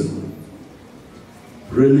reason,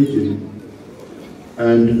 religion,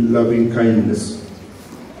 and loving kindness.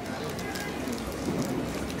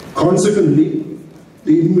 Consequently,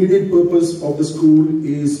 the immediate purpose of the school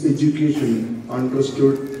is education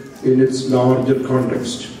understood in its larger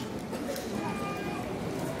context.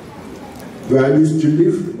 Values to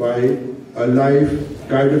live by a life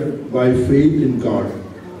guided by faith in God.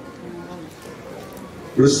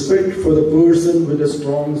 Respect for the person with a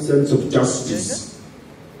strong sense of justice.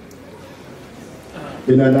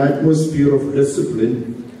 In an atmosphere of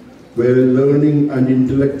discipline where learning and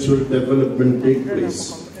intellectual development take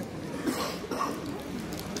place.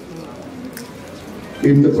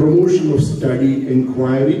 In the promotion of study,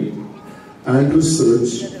 inquiry, and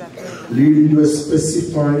research, leading to a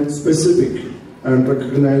specific and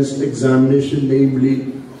recognized examination,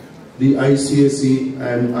 namely the ICSE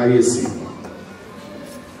and ISE.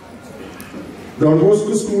 Don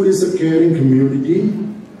Bosco School is a caring community,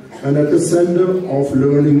 and at the center of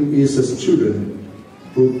learning is a student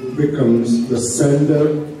who becomes the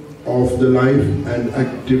center of the life and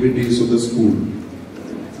activities of the school.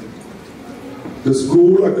 The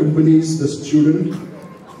school accompanies the student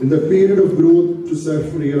in the period of growth to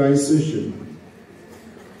self-realization,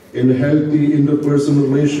 in healthy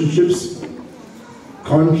interpersonal relationships,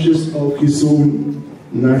 conscious of his own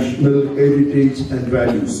national heritage and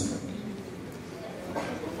values.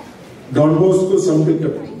 Don Bosco summed it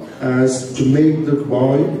up as to make the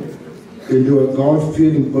boy into a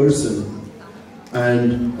God-fearing person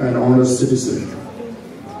and an honest citizen.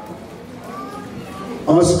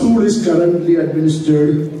 Our school is currently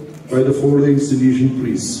administered by the following Salesian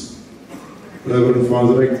priests. Reverend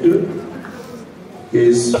Father Rector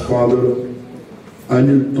is Father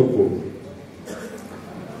Anil Topo.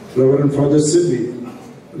 Reverend Father Sibi,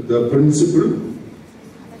 the principal.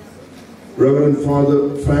 Reverend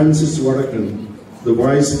Father Francis Vadakan, the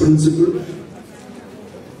Vice Principal,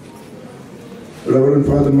 Reverend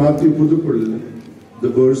Father Matthew Pudupul, the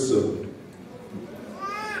Bursar.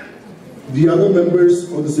 The other members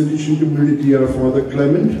of the Salesian community are Father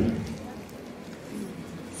Clement,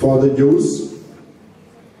 Father Jose,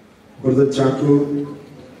 Brother Chaco,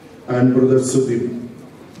 and Brother Sudip.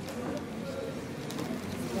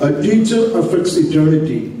 A teacher affects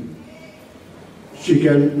eternity. He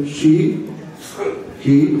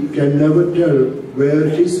can never tell where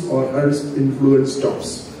his or her influence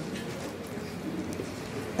stops.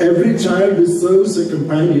 Every child deserves a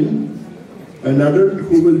companion, an adult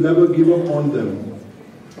who will never give up on them,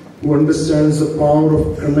 who understands the power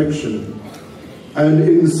of connection and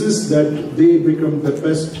insists that they become the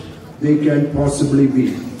best they can possibly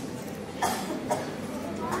be.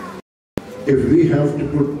 If we have to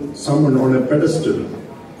put someone on a pedestal,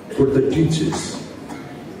 put the teachers.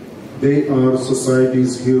 They are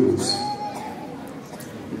society's heroes.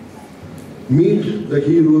 Meet the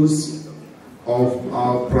heroes of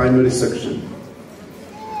our primary section.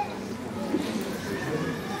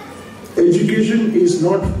 Education is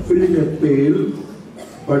not filling a pail,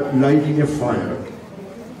 but lighting a fire.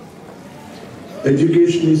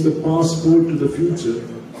 Education is the passport to the future,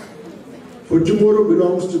 for tomorrow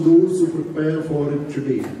belongs to those who prepare for it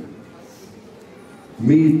today.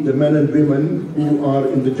 Meet the men and women who are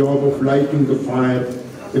in the job of lighting the fire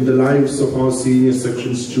in the lives of our senior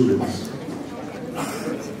section students.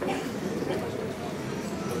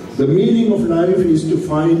 The meaning of life is to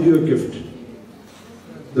find your gift.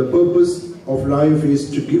 The purpose of life is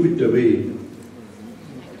to give it away.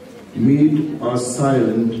 Meet our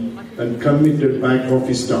silent and committed back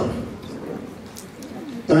office staff.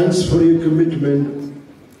 Thanks for your commitment,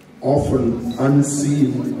 often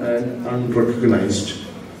unseen and unrecognized.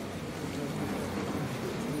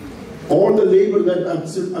 All the labor that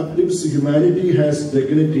uplifts humanity has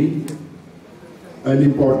dignity and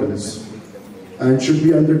importance and should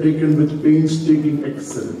be undertaken with painstaking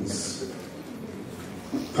excellence.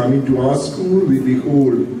 Coming to our school, we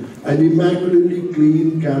behold an immaculately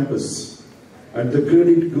clean campus, and the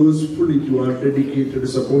credit goes fully to our dedicated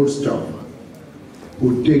support staff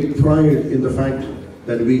who take pride in the fact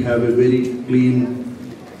that we have a very clean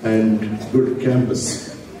and good campus.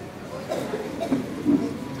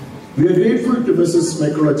 We are grateful to Mrs.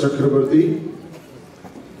 Mekula Chakrabarti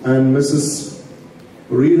and Mrs.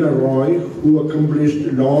 Reena Roy, who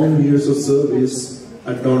accomplished long years of service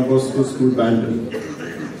at Don Bosco School, Bandel.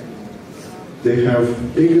 They have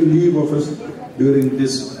taken leave of us during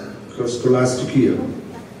this scholastic year.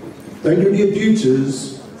 Thank you, dear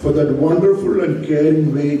teachers, for that wonderful and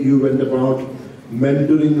caring way you went about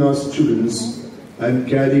mentoring our students and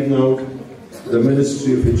carrying out the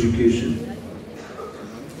Ministry of Education.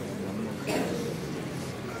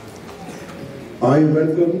 I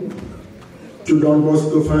welcome to Don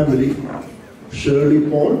Bosco family Shirley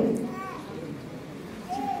Paul,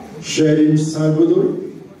 Sherin Salvador,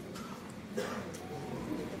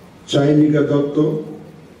 Chainika Dotto,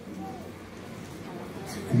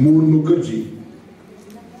 Moon Mukherjee,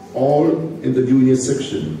 all in the junior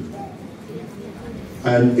section,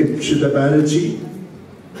 and Ipshita Banerjee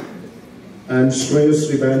and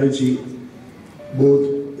Shreyasri Banerjee, both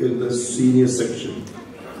in the senior section.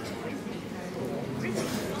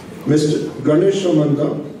 Mr. Ganesh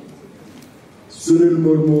Amanda, Sunil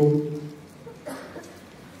Murmu,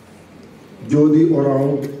 Jodi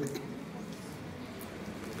Orao,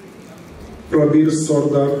 Prabir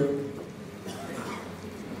Sordar,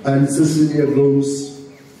 and Cecilia Gomes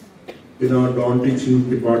in our Don teaching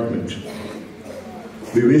department.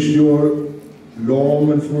 We wish you all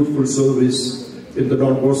long and fruitful service in the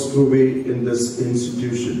Don Bosco way in this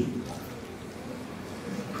institution.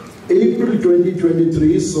 April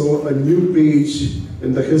 2023 saw a new page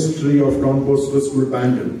in the history of Don Bosco School,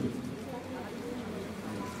 Bandel.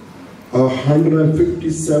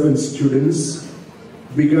 157 students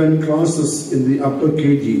began classes in the upper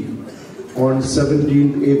KG on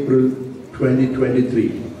 17 April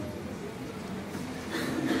 2023.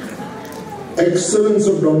 Excellence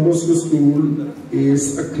of Don Bosco School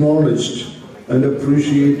is acknowledged and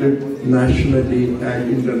appreciated nationally and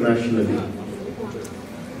internationally.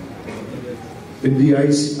 In the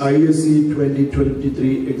ISE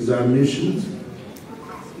 2023 examinations,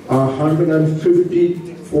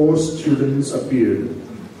 154 students appeared.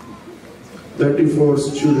 34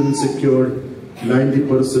 students secured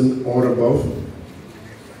 90% or above.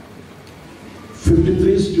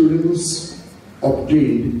 53 students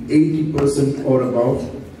obtained 80% or above.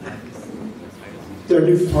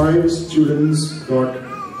 35 students got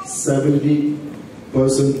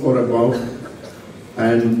 70% or above.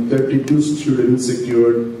 And 32 students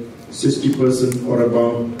secured 60% or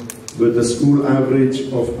above with a school average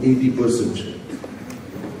of 80%.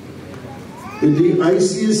 In the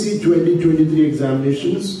ICSE 2023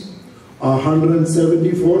 examinations,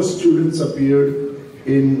 174 students appeared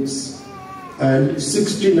in and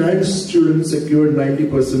 69 students secured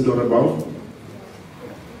 90% or above.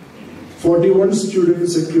 41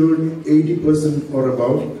 students secured 80% or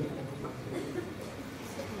above.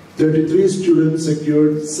 33 students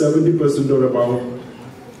secured 70% or above,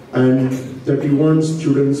 and 31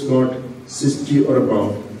 students got 60 or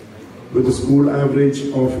above, with a school average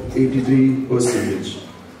of 83%.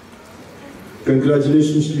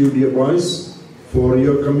 Congratulations to you, dear boys, for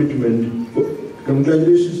your commitment.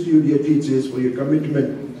 Congratulations to you, dear teachers, for your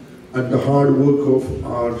commitment and the hard work of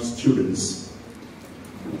our students.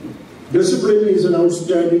 Discipline is an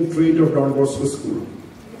outstanding trait of Don Bosco School.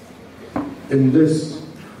 In this,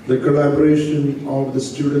 the collaboration of the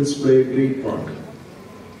students play a great part.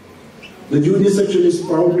 The junior section is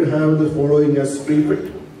proud to have the following as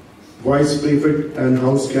prefect, vice prefect, and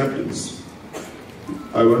house captains.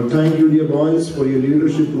 I want to thank you, dear boys, for your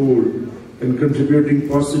leadership role in contributing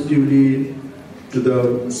positively to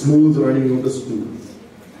the smooth running of the school.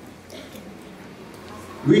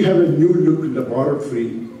 We have a new look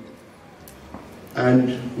laboratory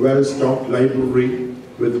and well-stocked library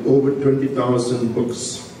with over 20,000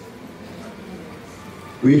 books.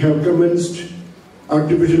 We have commenced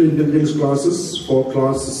artificial intelligence classes for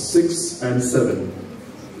classes 6 and 7.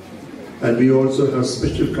 And we also have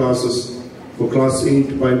special classes for class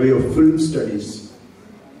 8 by way of film studies.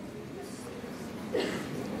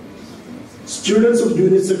 Students of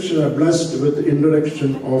junior section are blessed with the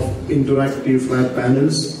introduction of interactive flat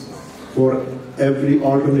panels for every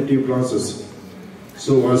alternative classes,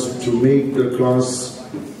 so as to make the class,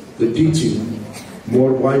 the teaching,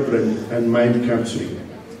 more vibrant and mind-capturing.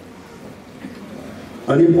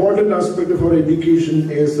 An important aspect of our education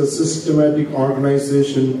is the systematic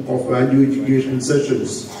organization of value education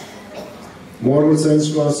sessions, moral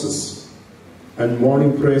science classes, and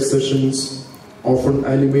morning prayer sessions, often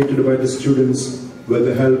animated by the students with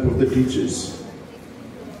the help of the teachers.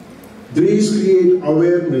 These create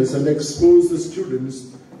awareness and expose the students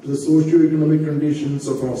to the socio-economic conditions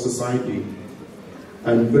of our society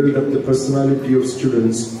and build up the personality of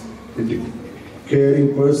students into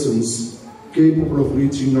caring persons capable of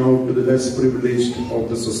reaching out to the less privileged of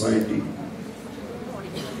the society.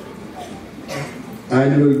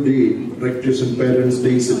 Annual Day, Rectors and Parents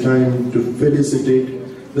Day, is a time to felicitate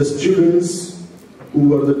the students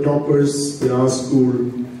who are the toppers in our school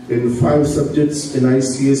in 5 subjects in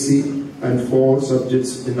ICSE and 4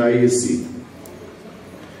 subjects in ISC.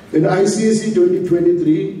 In ICSE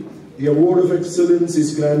 2023, the Award of Excellence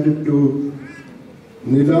is granted to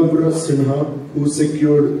Nilavra Sinha, who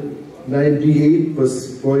secured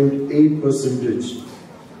 98.8%.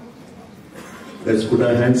 Let's put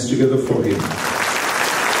our hands together for him.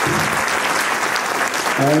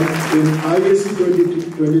 And in ISC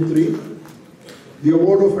 2023, the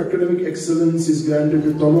Award of Academic Excellence is granted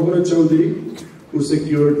to Tomogana Chaudhary, who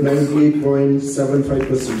secured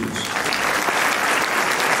 98.75%.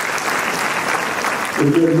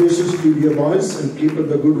 Congratulations to your boys and keep up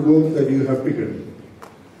the good work that you have begun.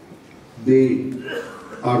 They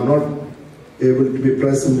are not able to be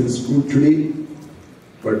present in school today,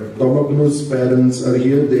 but Tomogano's parents are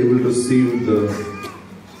here. They will receive the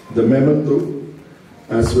memento,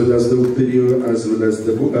 as well as the uttiriya, as well as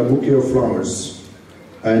a bouquet of flowers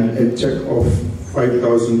and a check of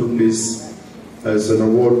 5,000 rupees as an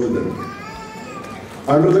award to them.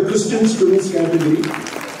 Under the Christian students category,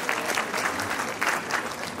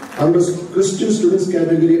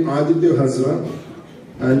 Aditya Hazra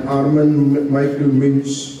and Arman Michael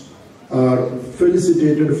Minch are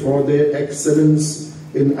felicitated for their excellence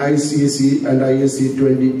in ICSE and ISC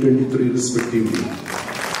 2023 respectively.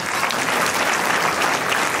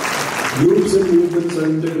 Groups and movements are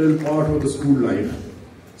an integral part of the school life.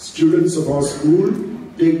 Students of our school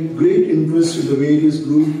take great interest in the various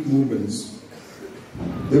group movements.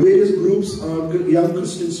 The various groups are Young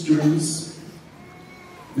Christian Students,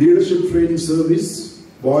 Leadership Training Service,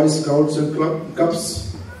 Boy Scouts and Cubs,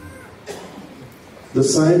 the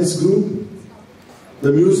Science Group,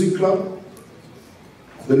 the Music Club,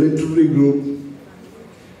 the Literary Group,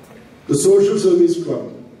 the Social Service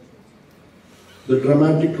Club, the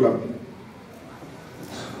Dramatic Club,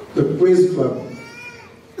 the Quiz Club,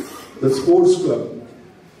 the Sports Club,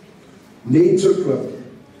 Nature Club,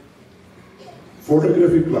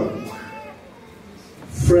 Photography Club,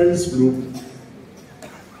 Friends Group,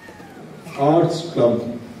 Arts Club,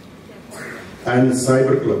 and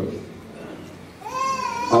Cyber Club.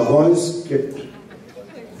 Our boys get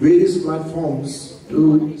various platforms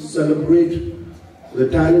to celebrate the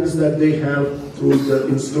talents that they have through the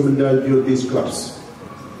instrumentality of these clubs.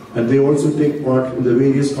 And they also take part in the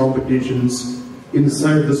various competitions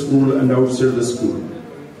inside the school and outside the school.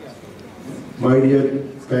 My dear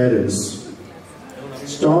parents,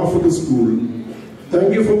 staff of the school,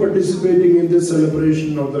 thank you for participating in this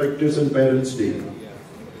celebration of the Rectors and Parents Day.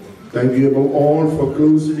 Thank you above all for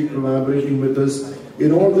closely collaborating with us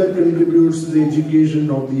in all that contributes to the education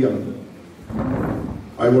of the young.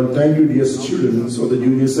 I want to thank you, dear students of the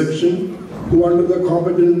junior section, who under the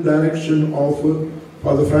competent direction of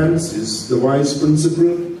Father Francis, the Vice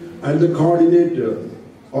Principal, and the Coordinator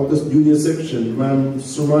of the junior section, Ma'am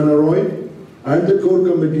Sumana Roy, and the Core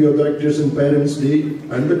Committee of the Rectors and Parents Day,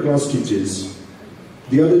 and the class teachers.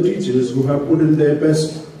 The other teachers who have put in their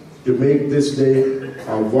best to make this day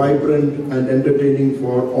vibrant and entertaining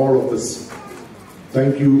for all of us.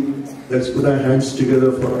 Thank you. Let's put our hands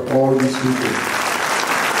together for all these people.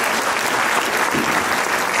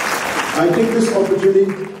 I take this opportunity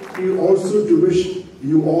also to wish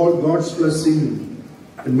you all God's blessing,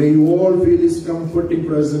 and may you all feel His comforting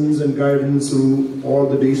presence and guidance through all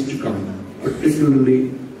the days to come,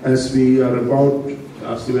 particularly as we are at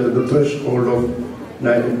the threshold of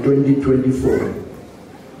 2024.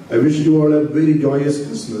 I wish you all a very joyous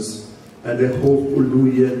Christmas and a hopeful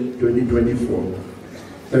New Year 2024.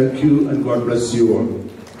 Thank you and God bless you all. Now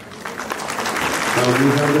we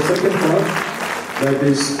have the second part, that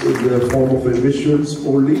is in the form of visuals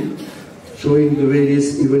only, showing the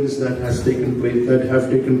various events that have taken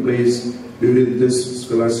place during this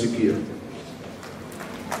scholastic year.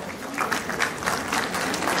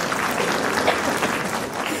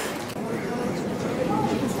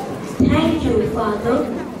 Thank you, Father.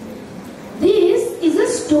 This is a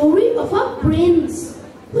story of a prince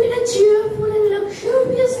who led a cheerful and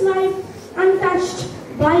luxurious life, untouched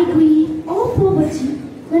by greed or poverty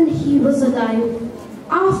when he was alive.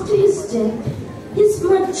 After his death, his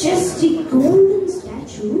majestic golden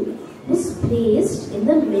statue was placed in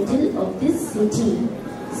the middle of this city.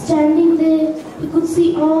 Standing there, he could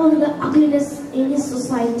see all the ugliness in his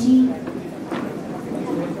society.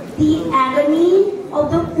 The agony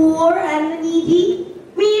of the poor and the needy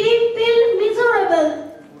made him feel miserable.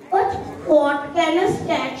 But what can a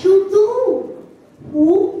statue do?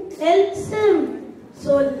 Who helps him?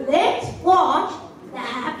 So let's watch The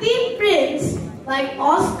Happy Prince by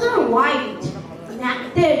Oscar Wilde,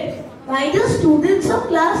 enacted by the students of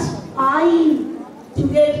class 5 to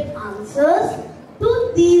get answers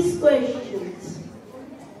to these questions.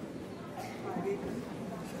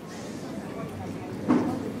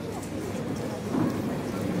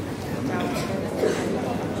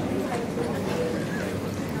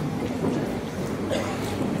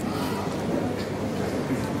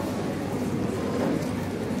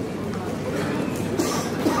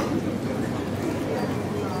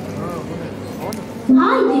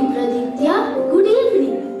 Hi Dipraditya, good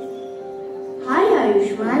evening. Hi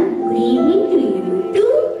Ayushman, good evening to you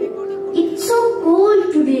too. It's so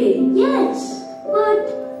cold today. Yes, but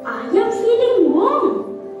I am feeling warm.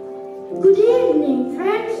 Good evening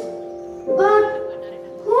friends. But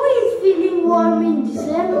who is feeling warm in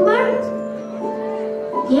December?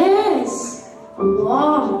 Yes,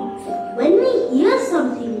 warm. When we hear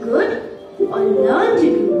something good or learn to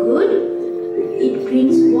do good, it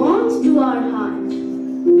brings warmth to our heart.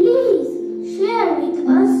 Please share with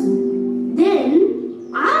us. Then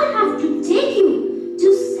I'll have to take you to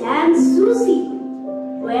San Souci,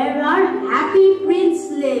 where our happy prince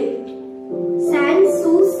lived. San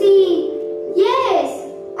Souci. Yes,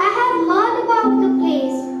 I have heard about the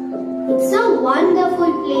place. It's a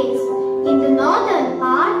wonderful place in the northern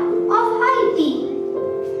part of Haiti.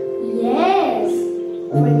 Yes,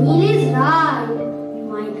 Vanille is right.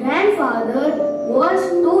 My grandfather once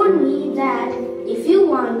told me that if you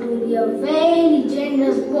want to be a very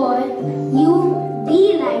generous boy, you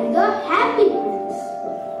be like the happy prince.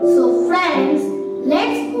 So friends,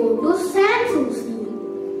 let's go to San Souci.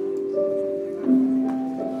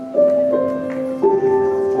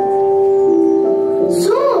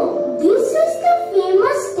 So, this is the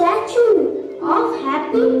famous statue of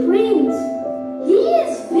Happy Prince. He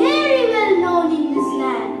is very well known in this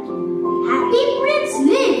land. Happy Prince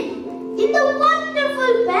lived in the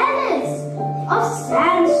wonderful palace of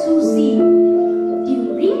San Souci.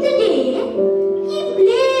 During the day, he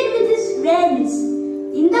played with his friends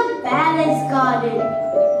in the palace garden.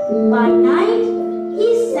 By night, he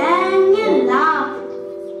sang and laughed.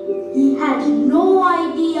 He had no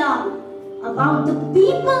idea about the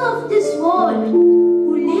people of this world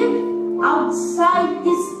who lived outside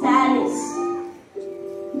his palace.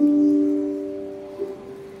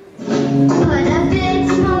 Put a big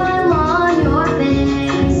smile on your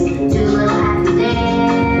face, do a happy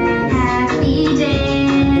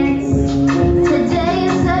dance. Today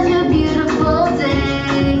is such a beautiful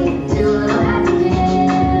day, do a happy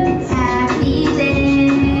dance, happy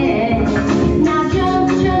dance. Now jump,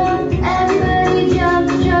 jump, everybody jump,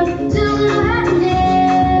 jump, do a happy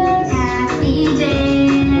dance, happy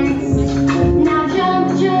dance. Now jump,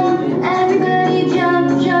 jump.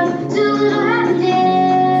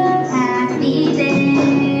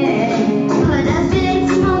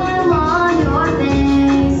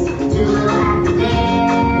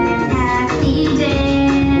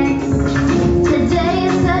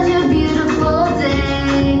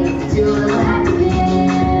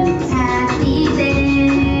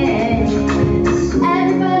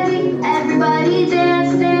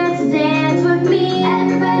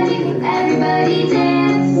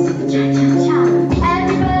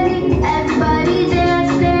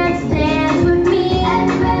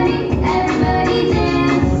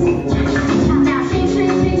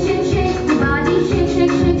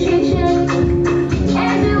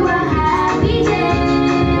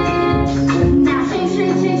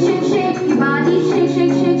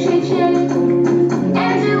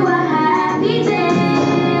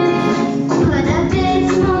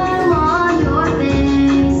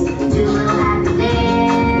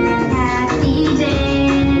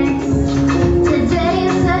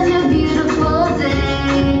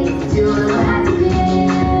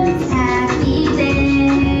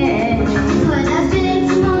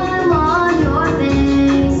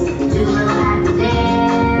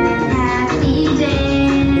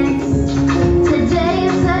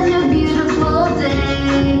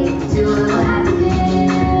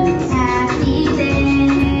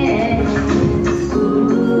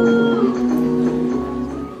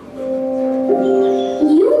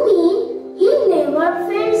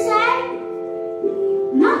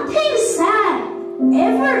 sad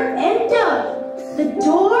ever entered the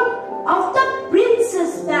door of the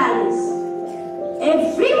prince's palace.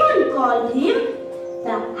 Everyone called him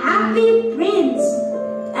the Happy Prince,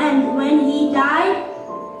 and when he died,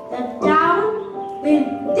 the town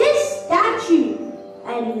built this statue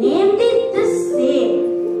and named it the same.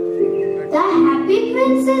 The Happy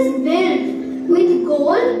Prince is built with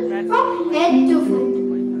gold from head to foot.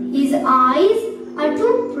 His eyes are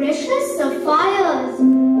two precious sapphires,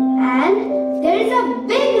 and there is a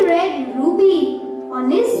big red ruby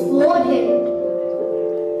on his forehead.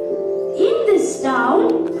 In this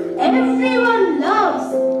town, everyone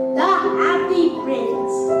loves the Happy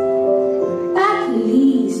Prince. At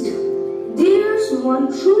least, there's one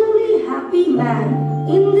truly happy man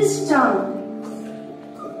in this town.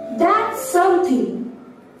 That's something.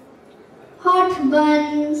 Hot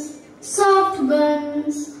buns, soft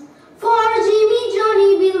buns, for Jimmy,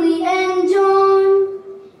 Johnny, Billy and John.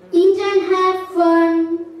 Eat and have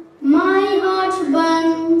fun, my hot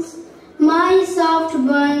buns, my soft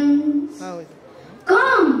buns.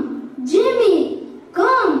 Come, Jimmy,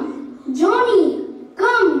 come, Johnny,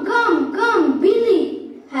 come,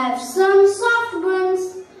 Billy. Have some soft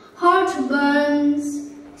buns, hot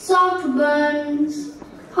buns, soft buns,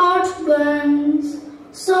 hot buns,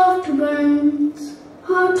 soft buns,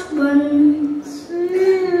 hot buns.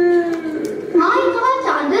 I can't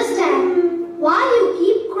understand why you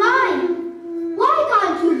keep crying. Why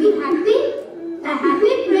can't you be happy? A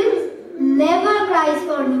happy prince never cries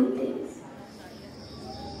for new things.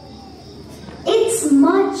 It's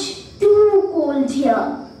much too cold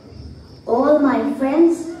here. All my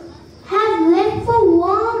friends have left for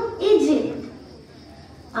warm Egypt.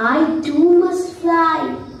 I too must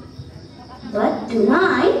fly. But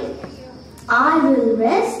tonight, I will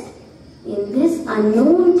rest in this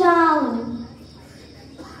unknown town.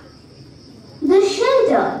 The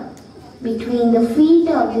shelter between the feet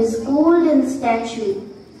of this golden statue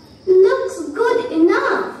looks good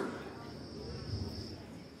enough.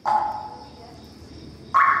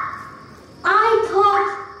 I thought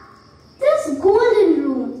this golden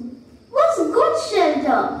room was good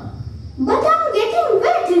shelter, but I'm getting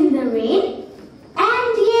wet in the rain,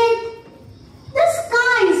 and yet the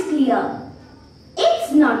sky is clear.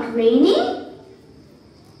 It's not raining.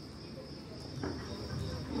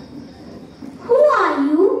 Who are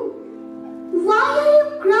you? Why are you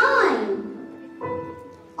crying?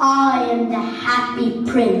 I am the Happy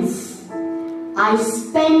Prince. I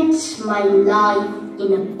spent my life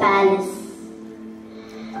in a palace.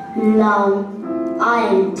 Now I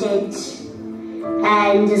am dead,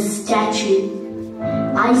 and a statue.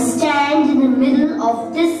 I stand in the middle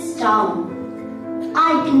of this town.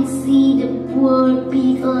 I can see the poor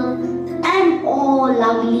people and all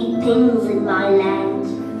ugly things in my land.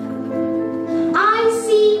 I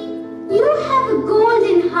see you have a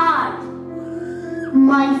golden heart.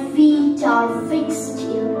 My feet are fixed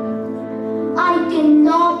here. I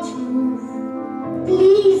cannot move.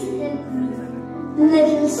 Please help me,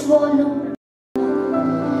 little swallow.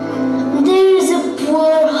 There is a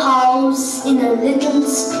poor house in a little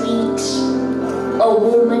street. A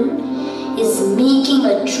woman is making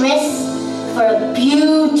a dress for a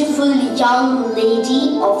beautiful young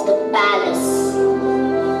lady of the palace.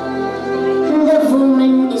 The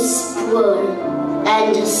woman is poor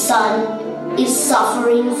and the son is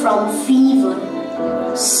suffering from fever.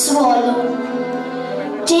 Swallow,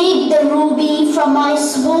 take the ruby from my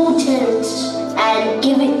sword-hilt and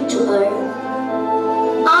give it to her.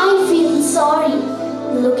 I feel sorry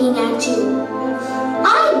looking at you.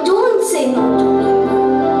 I don't say no to people.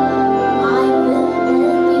 I will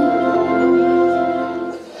help you.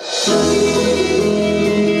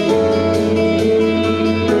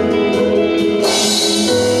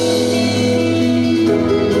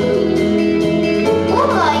 Oh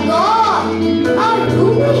my God! A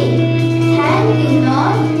ruby! Thank you,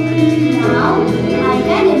 Lord. Now I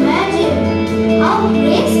can imagine how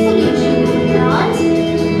gracefully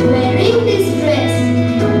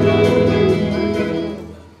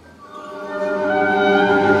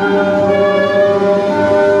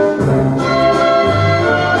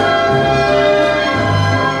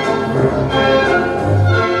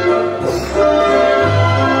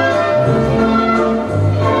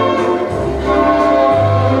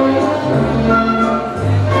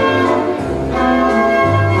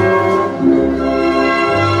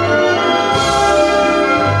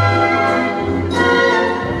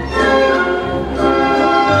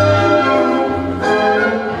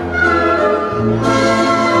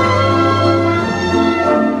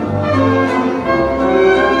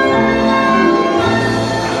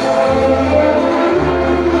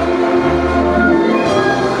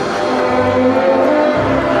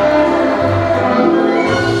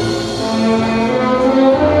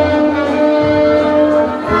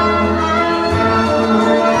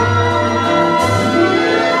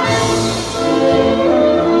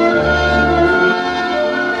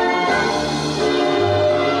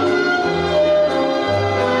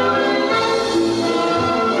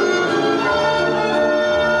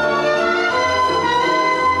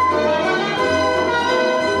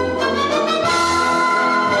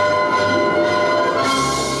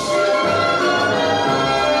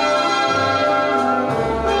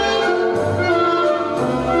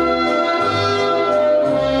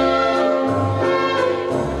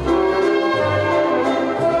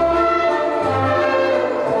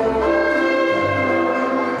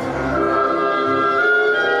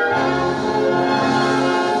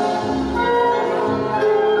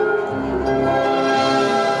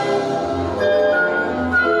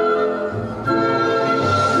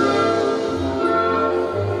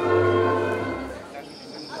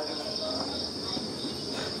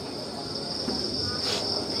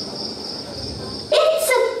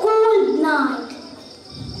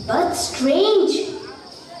strange.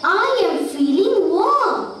 I am feeling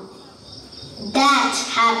warm. That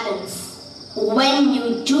happens when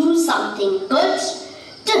you do something good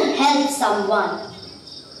to help someone.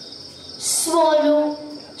 Swallow,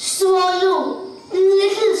 swallow,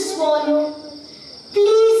 little swallow,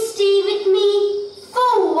 please stay with me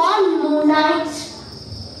for one more night.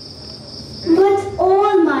 But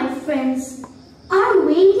all my friends are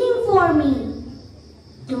waiting for me.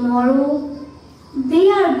 Tomorrow they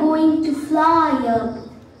are going to fly up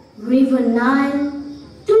River Nile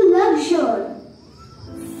to luxury,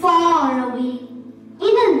 far away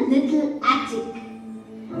in a little attic.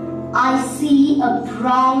 I see a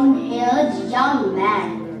brown-haired young man.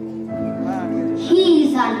 He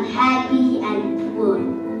is unhappy and poor.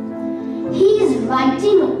 He is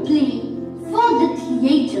writing a play for the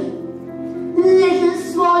theater. Little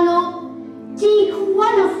swallow, take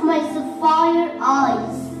one of my sapphire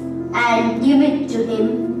eyes and give it to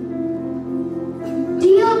him.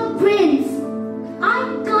 Dear Prince, I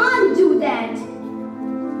can't do that.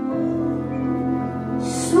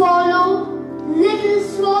 Swallow, little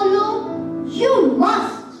swallow, you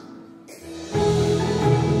must.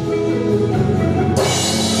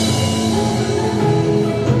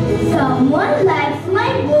 Someone likes my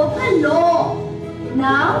work a lot.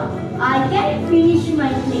 Now I can finish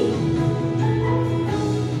my play.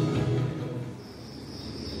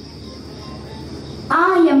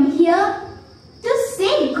 I am here to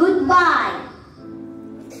say goodbye.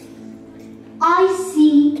 I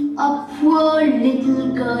see a poor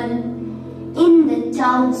little girl in the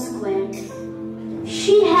town square.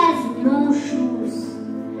 She has no shoes.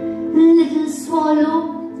 Little swallow,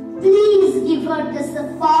 please give her the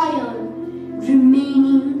sapphire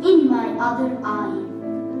remaining in my other eye.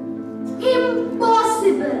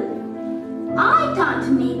 Impossible! I can't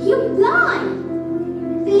make you blind.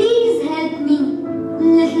 Please help me,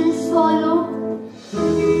 little swallow.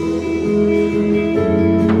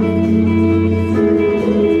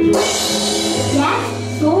 That's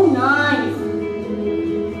so nice.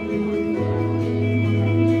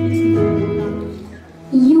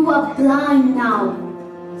 You are blind now,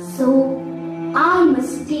 so I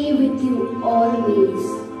must stay with you always.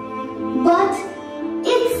 But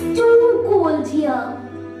it's too cold here.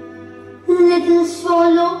 Little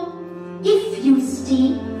swallow, if you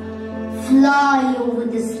stay, fly over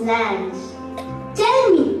this land.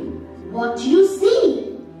 Tell me what you see.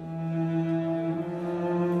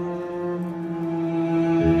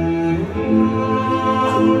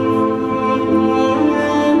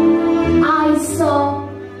 I saw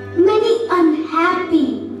many unhappy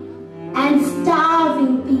and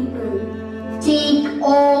starving people take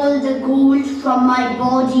all the gold from my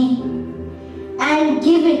body and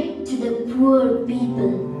give it to the poor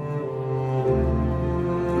people.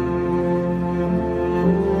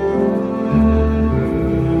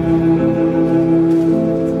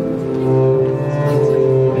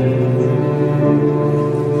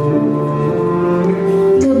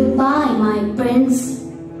 Goodbye, my prince.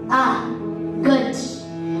 Ah, good.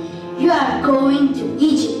 You are going to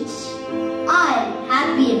Egypt. I am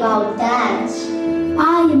happy about that.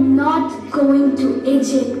 I am not going to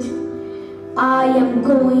Egypt. I am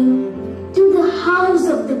going to the house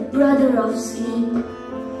of the brother of sleep.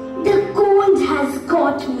 The cold has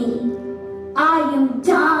got me. I am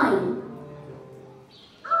dying.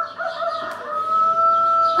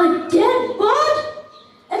 A dead bird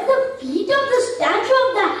at the feet of the statue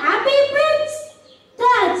of the happy prince?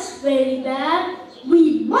 That's very bad.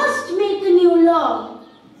 We must make a new law.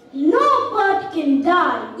 No bird can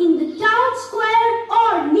die in the town square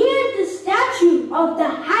or near the statue of the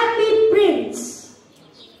happy prince.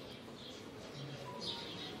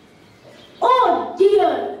 Oh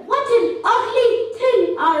dear, what an ugly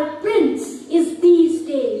thing our prince is these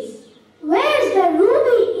days. Where's the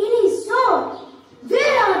ruby in his sword?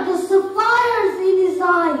 Where are the sapphires in his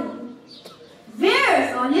eye?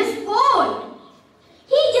 Where's on his sword?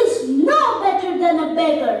 He is no better than a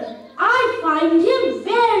beggar. I find him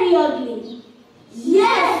very ugly.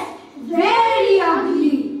 Yes, very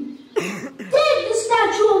ugly. Take the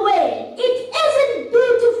statue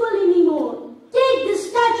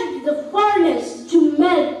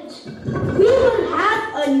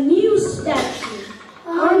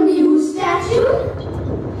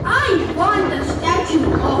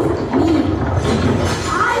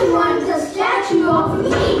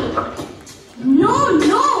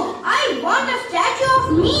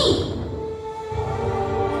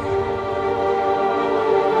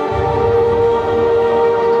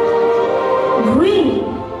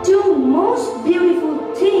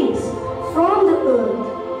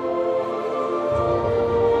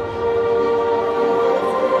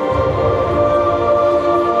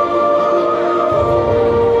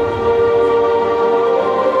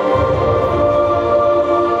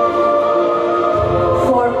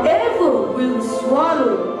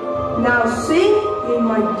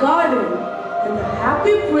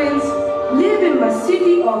students live in my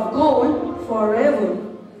city of gold forever.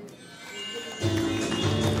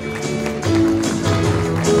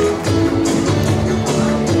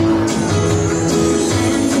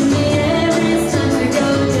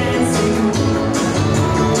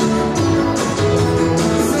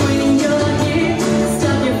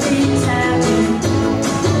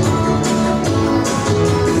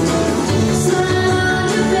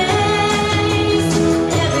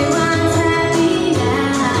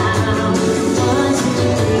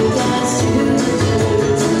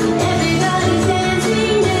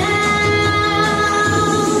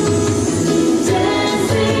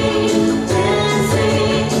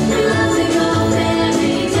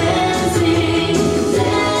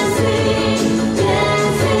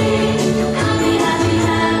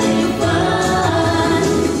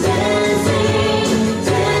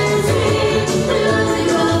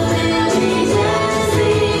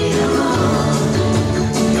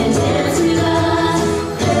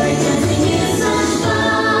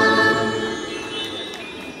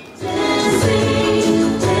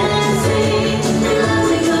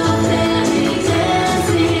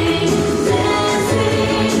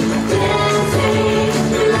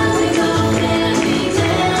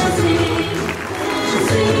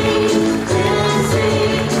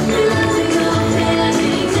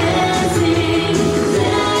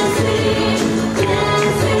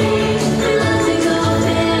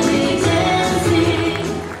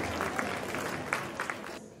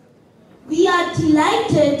 We are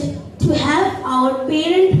delighted to have our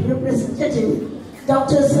parent representative,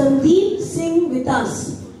 Dr. Sandeep Singh, with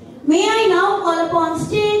us. May I now call upon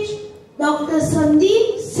stage Dr.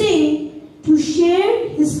 Sandeep Singh to share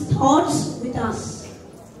his thoughts with us.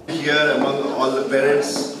 Here among all the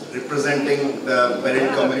parents representing the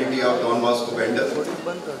parent community of Don Bosco Vendor,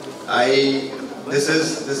 this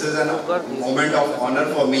is a moment of honor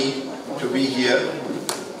for me to be here.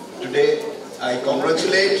 Today I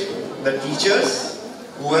congratulate the teachers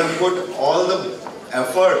who have put all the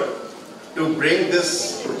effort to bring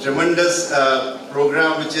this tremendous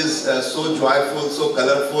program, which is so joyful, so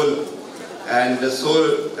colorful, and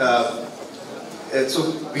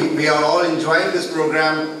we are all enjoying this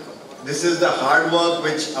program. This is the hard work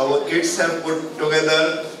which our kids have put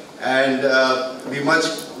together, and we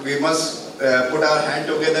must put our hand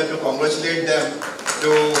together to congratulate them to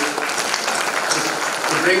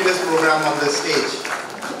bring this program on the stage.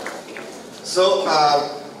 So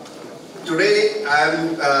today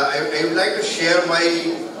I would like to share my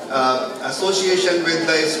association with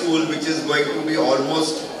the school, which is going to be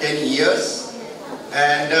almost 10 years.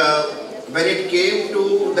 And when it came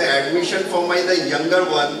to the admission for the younger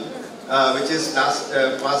one, which is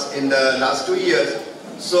passed in the last 2 years,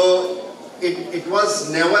 so it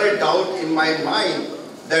was never a doubt in my mind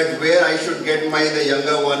that where I should get the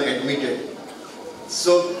younger one admitted.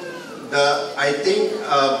 So I think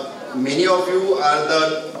many of you are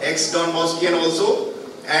the ex-Don Bosquian also,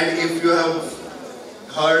 and if you have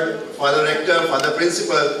heard Father Rector, Father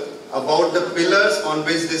Principal about the pillars on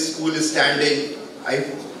which this school is standing,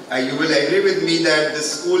 you will agree with me that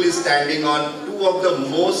this school is standing on two of the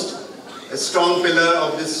most strong pillar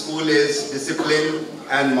of this school is discipline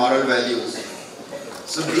and moral values.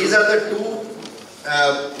 So these are the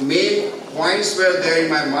two main points were there in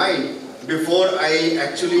my mind before I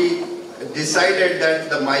actually decided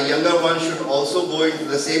that my younger one should also go into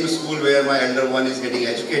the same school where my elder one is getting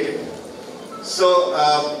educated. So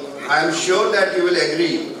I am sure that you will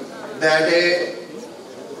agree that a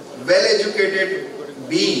well-educated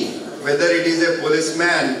being, whether it is a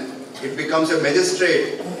policeman, it becomes a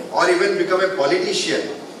magistrate, or even become a politician,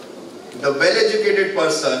 the well-educated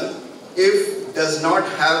person, if does not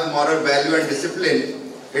have moral value and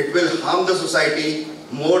discipline, it will harm the society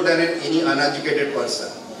more than any uneducated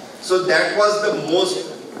person. So that was the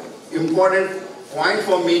most important point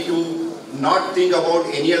for me to not think about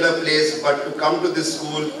any other place but to come to this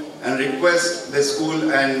school and request the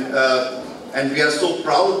school, and we are so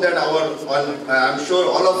proud that I'm sure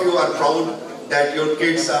all of you are proud that your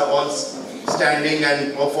kids are all standing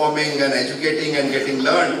and performing and educating and getting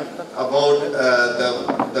learned about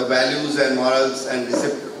the values and morals and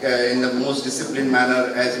in the most disciplined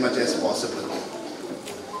manner as much as possible.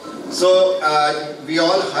 So we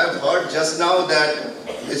all have heard just now that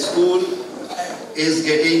the school is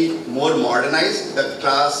getting more modernized. The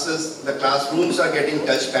classrooms are getting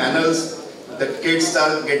touch panels. The kids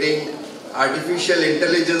are getting artificial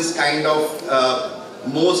intelligence kind of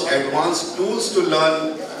most advanced tools to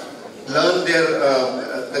learn their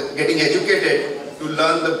getting educated to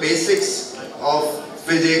learn the basics of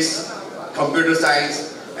physics, computer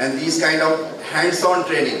science, and these kind of hands-on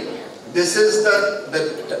training. this is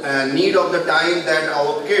the need of the time that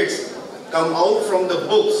our kids come out from the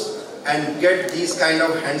books and get these kind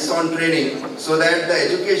of hands-on training, so that the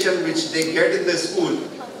education which they get in the school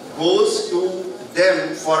goes to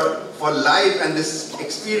them for life, and this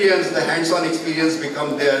experience, the hands-on experience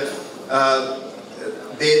become their,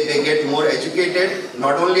 they get more educated,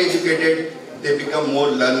 not only educated, they become more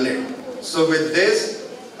learned. So with this,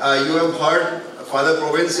 you have heard Father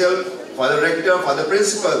Provincial, Father Rector, Father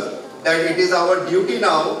Principal, that it is our duty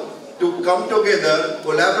now to come together,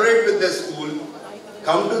 collaborate with the school,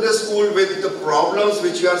 come to the school with the problems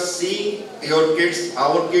which you are seeing your kids,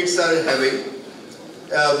 our kids are having.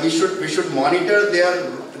 We should monitor their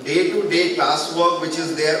day-to-day classwork which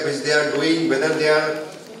they are doing, whether they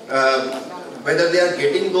are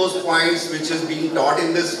getting those points which is being taught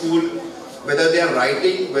in the school, whether they are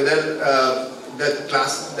writing, whether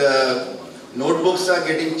the notebooks are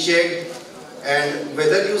getting checked, and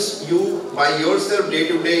whether you by yourself day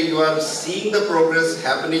to day you are seeing the progress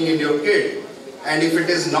happening in your kid. And if it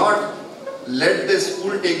is not, let the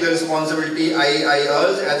school take the responsibility. I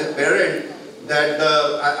urge as a parent that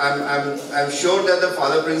I'm sure that the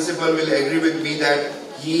Father Principal will agree with me that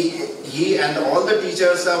he and all the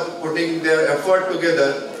teachers are putting their effort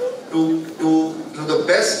together to the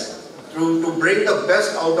best, to bring the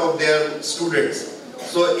best out of their students.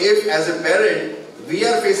 So if as a parent we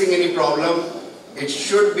are facing any problem, it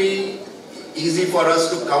should be easy for us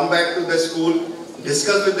to come back to the school,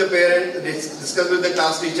 discuss with the parent, discuss with the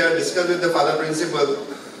class teacher, discuss with the Father Principal,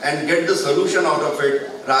 and get the solution out of it,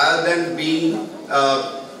 rather than being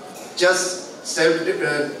just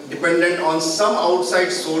self-dependent on some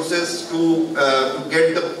outside sources to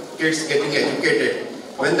get the kids getting educated.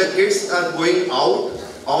 When the kids are going out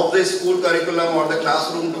of the school curriculum or the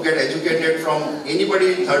classroom to get educated from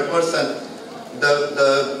anybody in third person,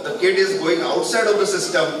 the kid is going outside of the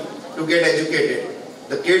system to get educated.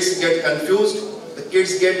 The kids get confused, the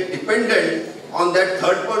kids get dependent on that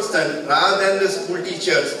third person rather than the school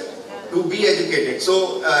teachers to be educated.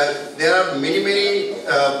 So there are many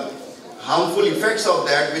harmful effects of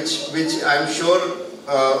that, which I'm sure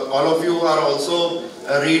all of you are also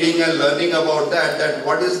reading and learning about that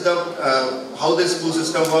what is the how the school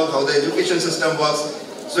system works, how the education system works.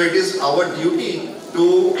 So it is our duty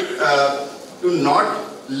to not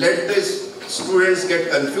let the students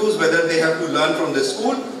get confused whether they have to learn from the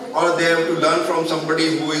school or they have to learn from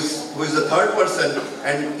somebody who is the third person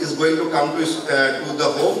and is going to come to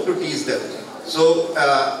the home to teach them. So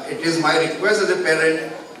it is my request as a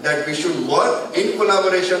parent that we should work in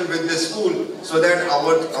collaboration with the school so that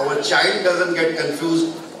our child doesn't get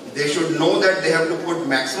confused. They should know that they have to put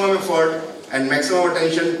maximum effort and maximum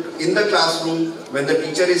attention in the classroom when the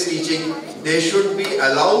teacher is teaching. They should be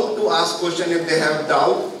allowed to ask questions if they have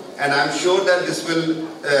doubt, and I'm sure that this will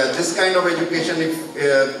this kind of education, if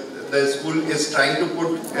the school is trying to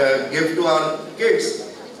give to our kids,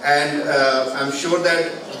 and I'm sure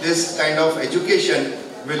that this kind of education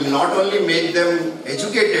will not only make them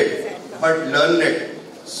educated but learned.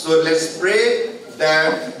 So let's pray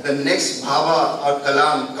that the next Bhava or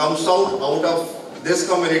Kalam comes out of this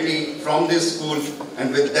community from this school.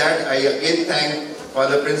 And with that, I again thank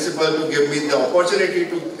Father Principal to give me the opportunity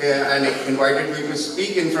to and invited me to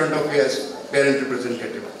speak in front of you as parent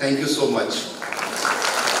representative. Thank you so much.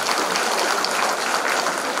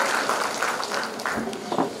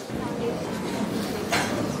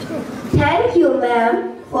 Thank you,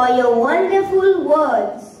 ma'am, for your wonderful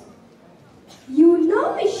words. You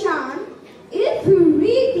know, Ishan, if you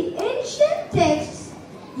read the ancient texts,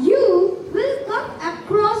 you will come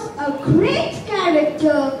across a great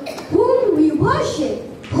character whom we worship.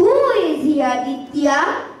 Who is he,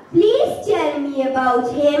 Aditya? Please tell me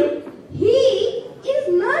about him. He is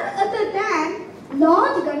none other than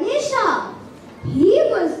Lord Ganesha. He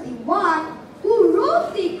was the one who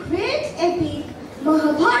wrote the great epic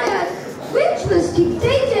Mahabharata, which was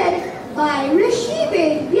dictated by Rishi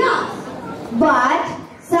Vyas. But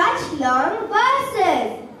such long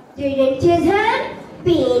verses, didn't his hand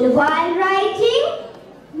pain while writing?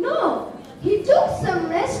 No, he took some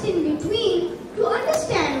rest in between to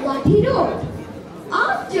understand what he wrote.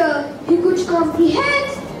 After he could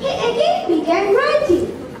comprehend, he again began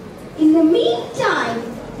writing. In the meantime,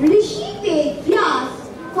 Rishi Vyas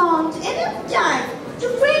found enough time to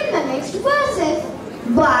frame the next verses.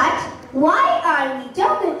 But why are we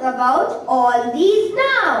talking about all these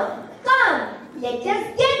now? Come, let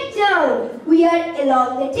us get down. We are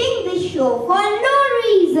elongating the show for no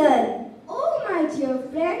reason. Oh, my dear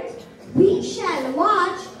friends, we shall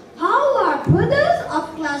watch how our brothers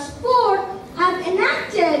of class 4 have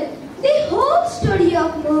enacted the whole story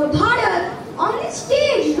of Mahabharata on the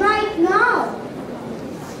stage right now.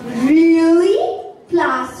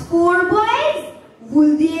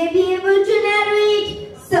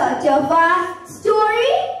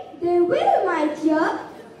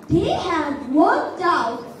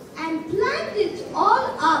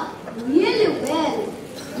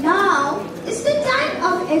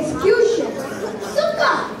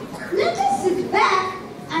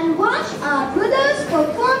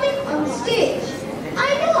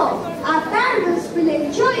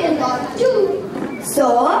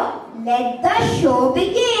 So, let the show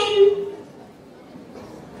begin.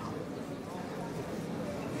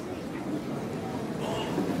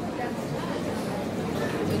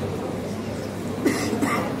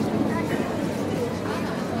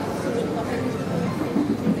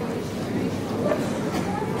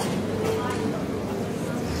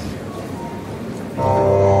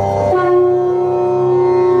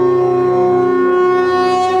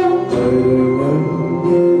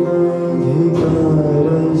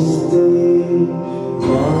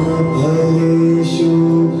 Bye.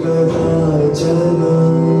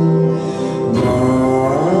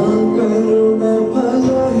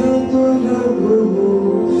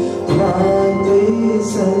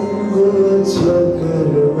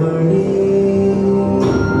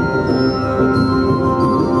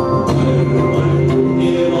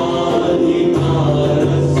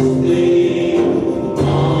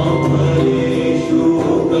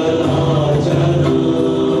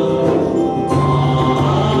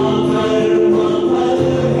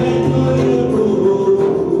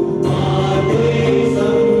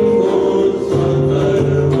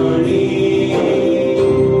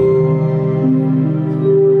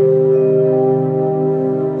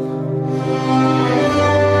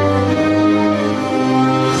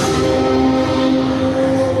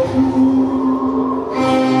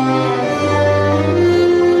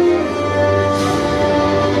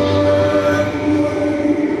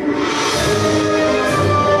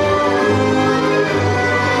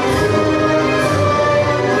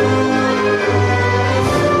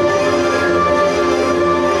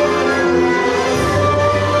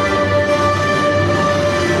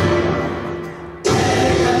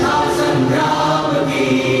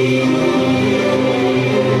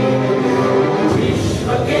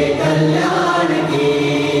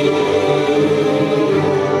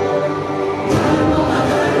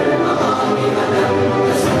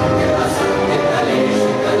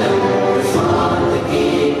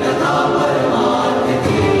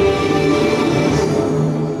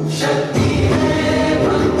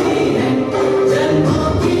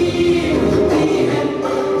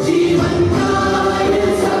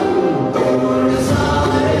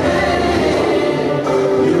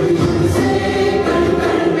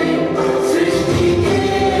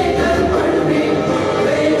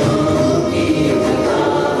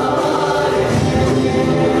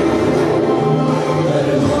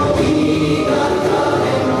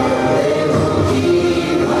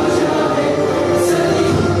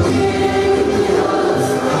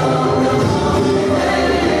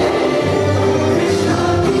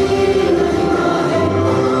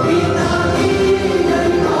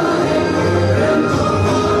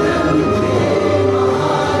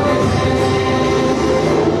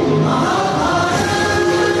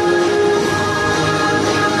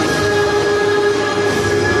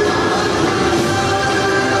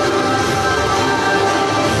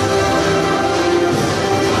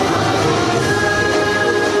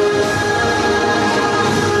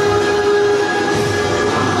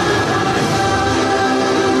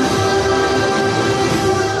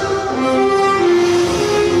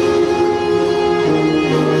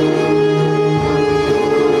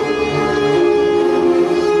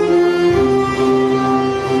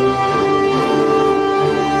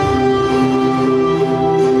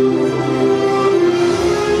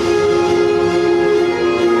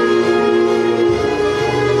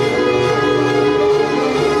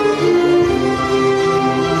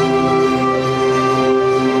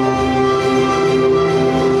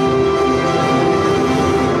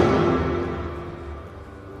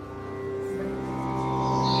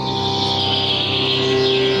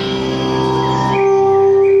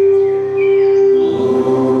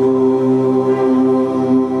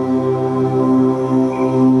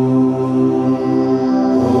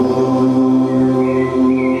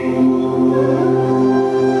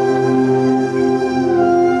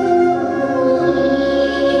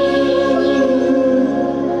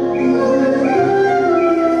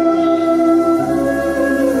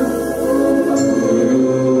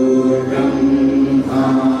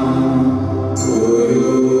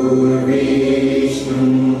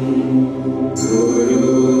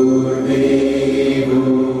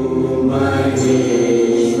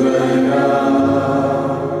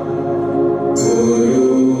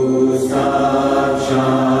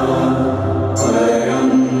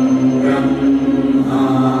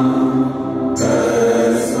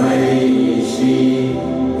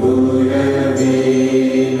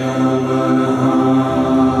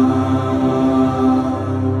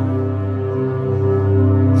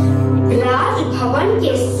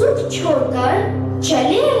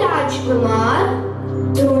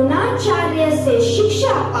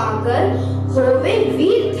 पाकर होवे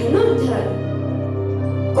वीर धनुर्धर।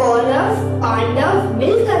 कौरव पांडव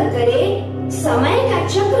मिलकर करे समय का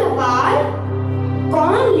चक्र पार,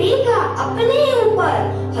 कौन लेगा अपने ऊपर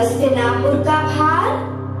हस्तिनापुर का भार।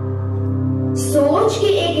 सोच के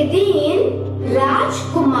एक दिन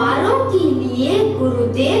राजकुमारों के लिए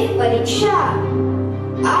गुरुदेव परीक्षा,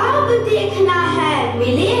 अब देखना है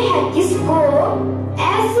मिले है किसको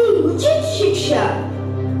ऐसी उचित शिक्षा।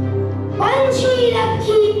 पंछी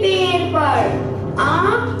रखी पेड़ पर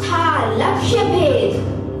आंख था लक्ष्य भेद,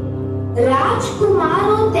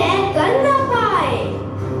 राजकुमारों तय कर न पाए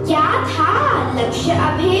क्या था लक्ष्य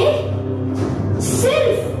अभेद।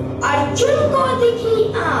 सिर्फ अर्जुन को दिखी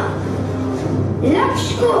आंख,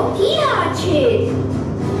 लक्ष्य को किया छेद।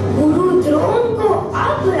 गुरु द्रोण को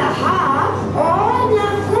अब रहा और न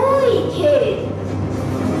कोई खेद।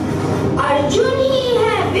 अर्जुन ही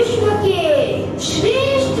है विश्व के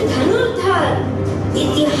श्रेष्ठ धनुर्धर,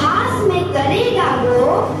 इतिहास में करेगा वो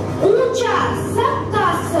ऊंचा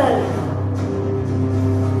सबका सर।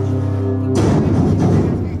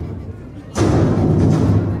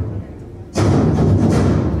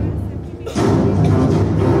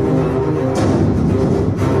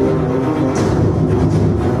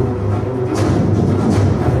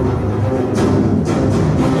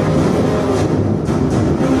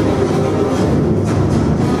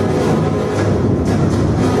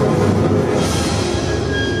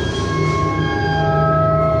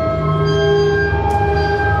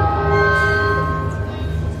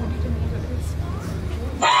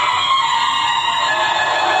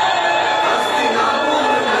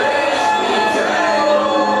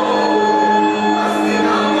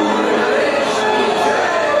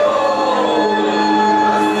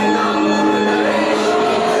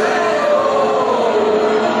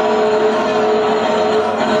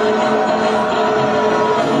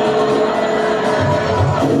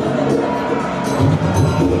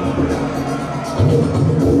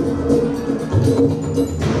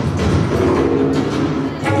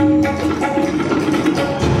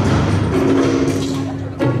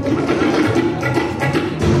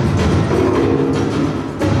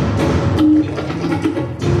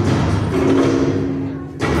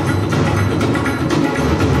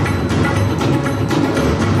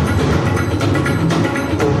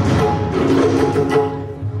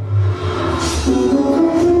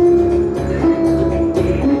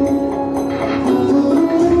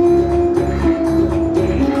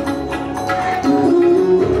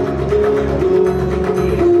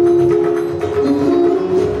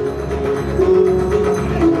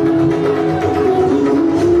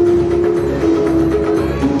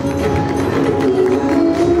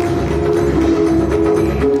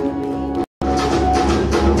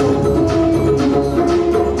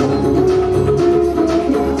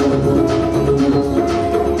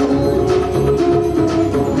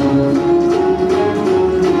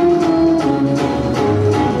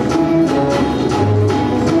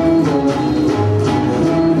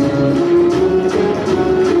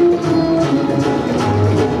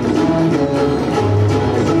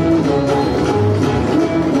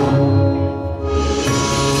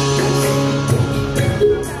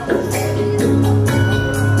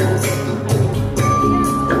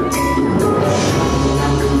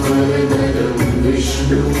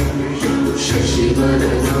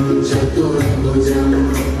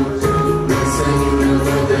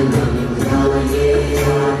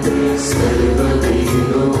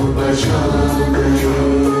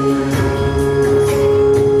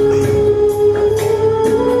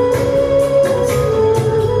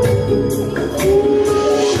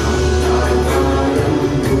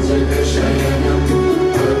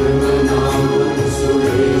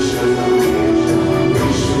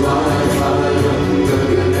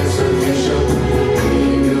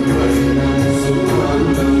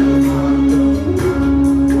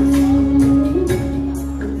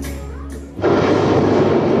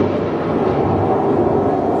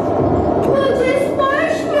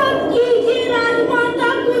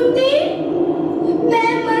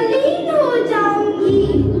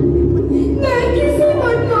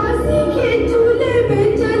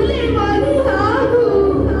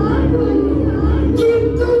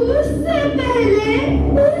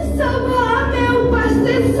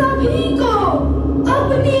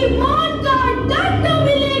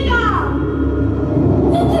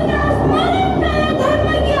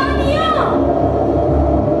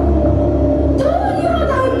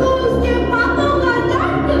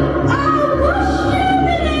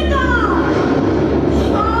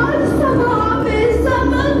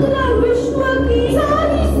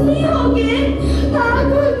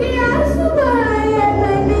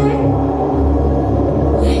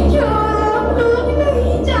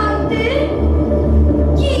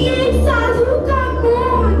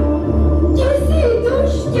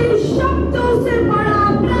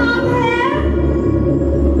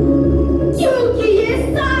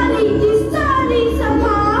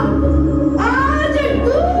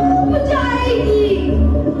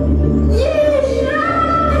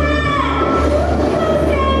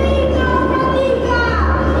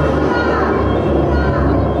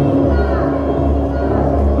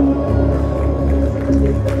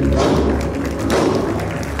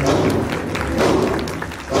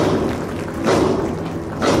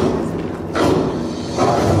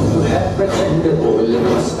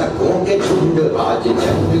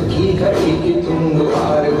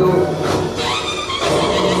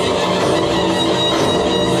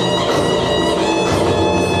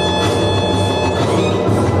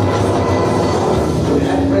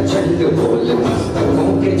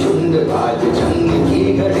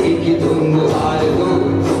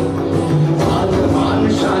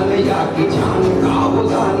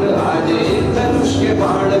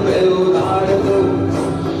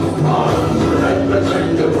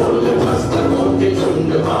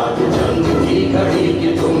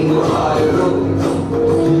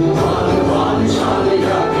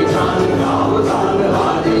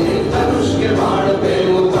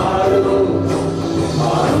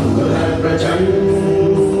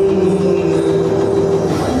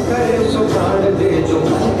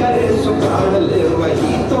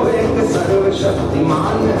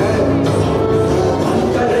 शक्तिमान है। मन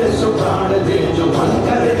करे सो प्राण दे, जो मन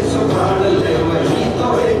करे सो प्राण ले, वही तो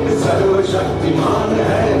एक सर्वशक्तिमान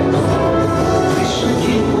है। कृष्ण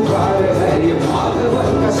की पुकार है, ये भागवत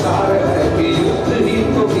का सार है कि युद्ध ही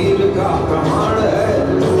तो वीर का प्रमाण है।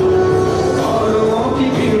 कौरवों की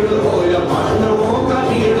भीड़ हो या पांडवों का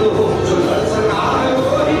भीड़ हो, जो लड़ सका है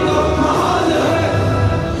वो ही तो महान है।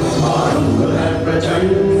 बारूद है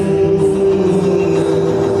प्रचंड,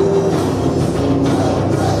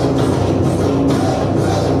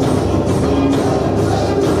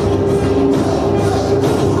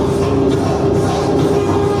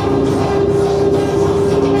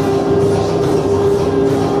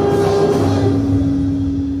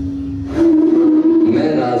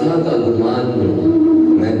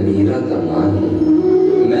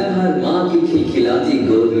 खिलखिलाती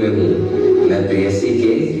गोद में हूँ, मैं प्रेयसी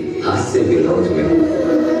के हास्य विनोद में हूँ।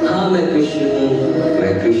 हाँ मैं कृष्ण हूँ,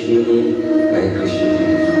 मैं कृष्ण हूँ, मैं कृष्ण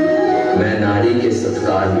हूँ। मैं नारी के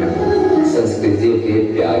सत्कार में हूँ, संस्कृतियों के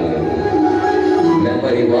प्यार में हूँ। मैं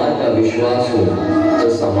परिवार का विश्वास हूँ तो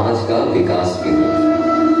समाज का विकास भी हूँ।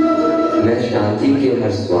 मैं शांति के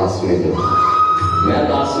हर श्वास में हूँ। मैं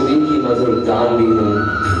बांसुरी की मधुर तान भी हूँ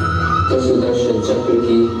तो सुदर्शन चक्र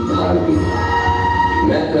की धार भी हूँ।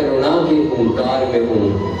 मैं करुणा के हुंकार में हूँ,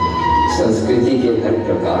 संस्कृति के हर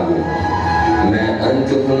प्रकार में। मैं अंत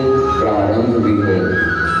हूँ, प्रारंभ भी हूँ,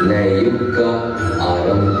 नए युग का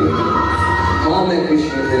आरंभ भी हूँ। हाँ मैं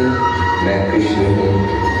कृष्ण हूँ, मैं कृष्ण हूँ,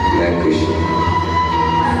 मैं कृष्ण हूँ।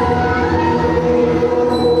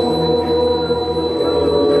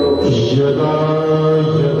 यदा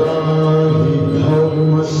यदा हि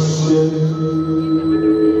धर्मस्य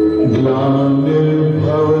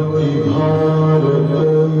ग्लानिर्भवति भारत,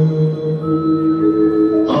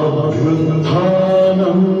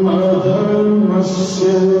 अभ्युत्थानम् अधर्मस्य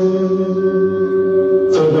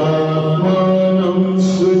तदात्मानं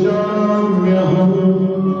सृजाम्यहम्।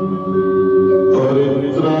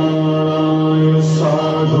 परित्राणाय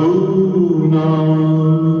साधूनां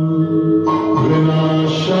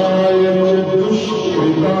विनाशाय च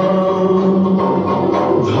दुष्कृतां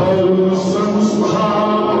धर्म संस्थापनार्थाय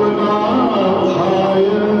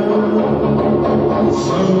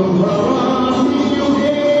संभवामि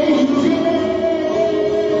युगे युगे।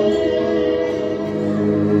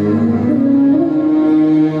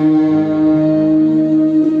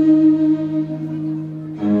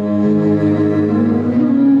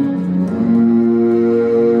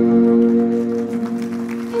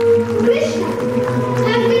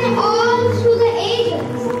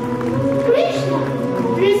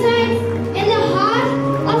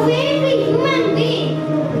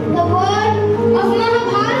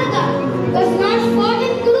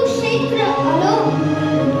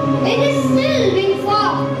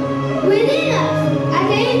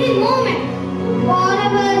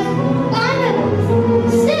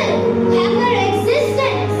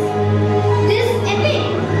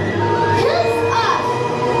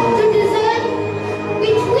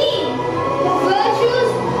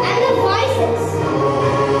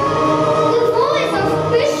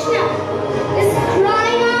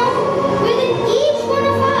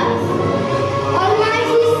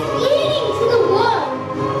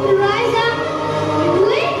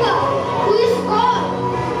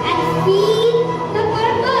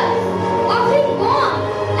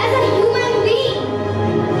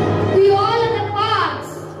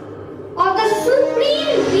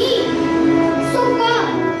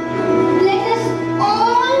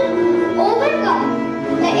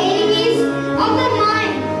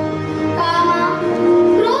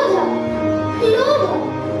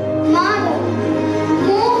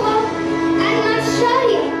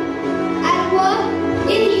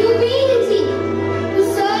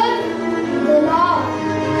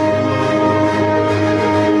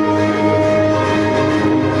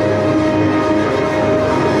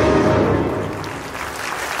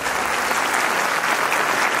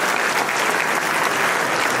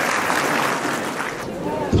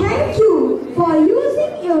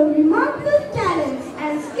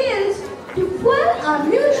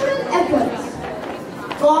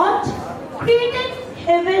 God created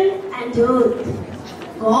heaven and earth.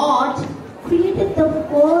 God created the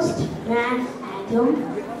first man, Adam,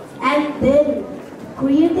 and then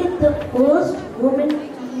created the first woman,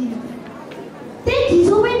 Eve. They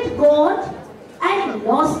disobeyed God and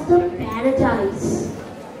lost the paradise.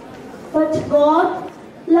 But God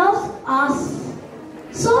loves us.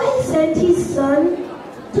 So He sent His Son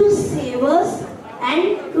to save us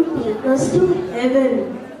and to take us to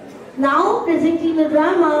heaven. Now presenting the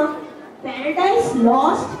drama Paradise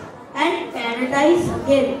Lost and Paradise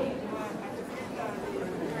Again.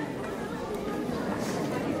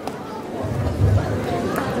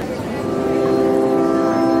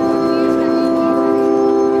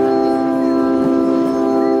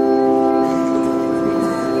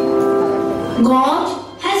 God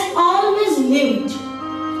has always lived.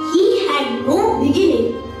 He had no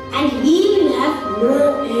beginning and He will have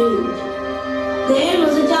no end. There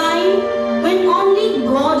was a time when only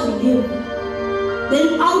God lived.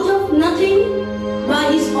 Then out of nothing,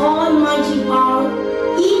 by His almighty power,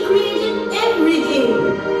 He created everything,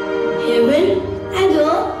 heaven and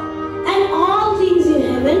earth, and all things in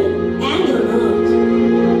heaven and on earth.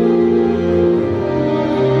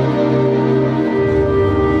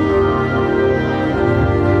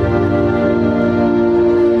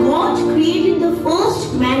 God created the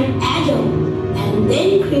first man Adam and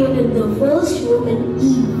then created the first woman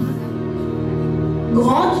Eve.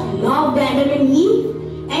 God loved Adam and Eve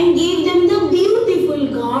and gave them the beautiful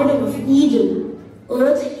Garden of Eden,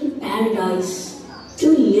 earthly paradise, to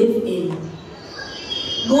live in.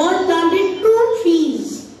 God planted two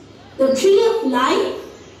trees, the tree of life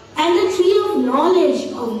and the tree of knowledge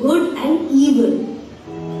of good and evil.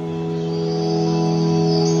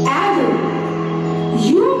 Adam,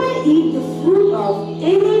 you may eat the fruit of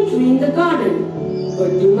any tree in the garden, but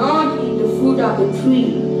do not eat the fruit of the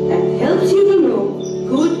tree that helps you to know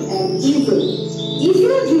good and evil. If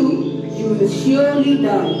you do, you will surely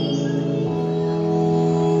die.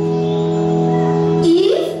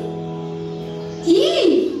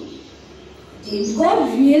 Eve, did God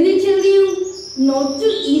really tell you not to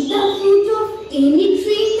eat the fruit of any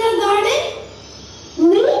tree in the garden?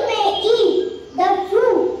 We may eat the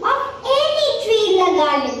fruit of any tree in the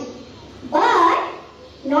garden, but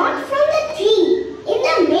not from the tree in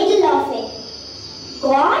the middle of it.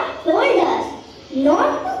 God told us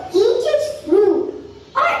not to eat its fruit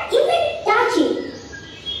or even touch it.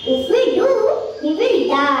 If we do, we will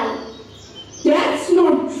die. That's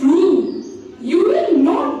not true. You will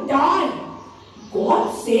not die.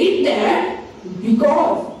 God said that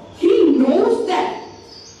because He knows that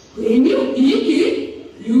when you eat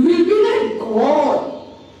it, you will be like God.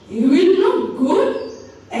 You will know good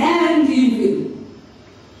and evil.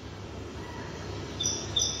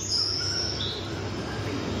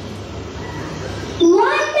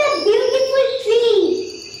 What a beautiful tree!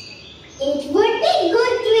 It would be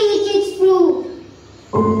good to eat its fruit.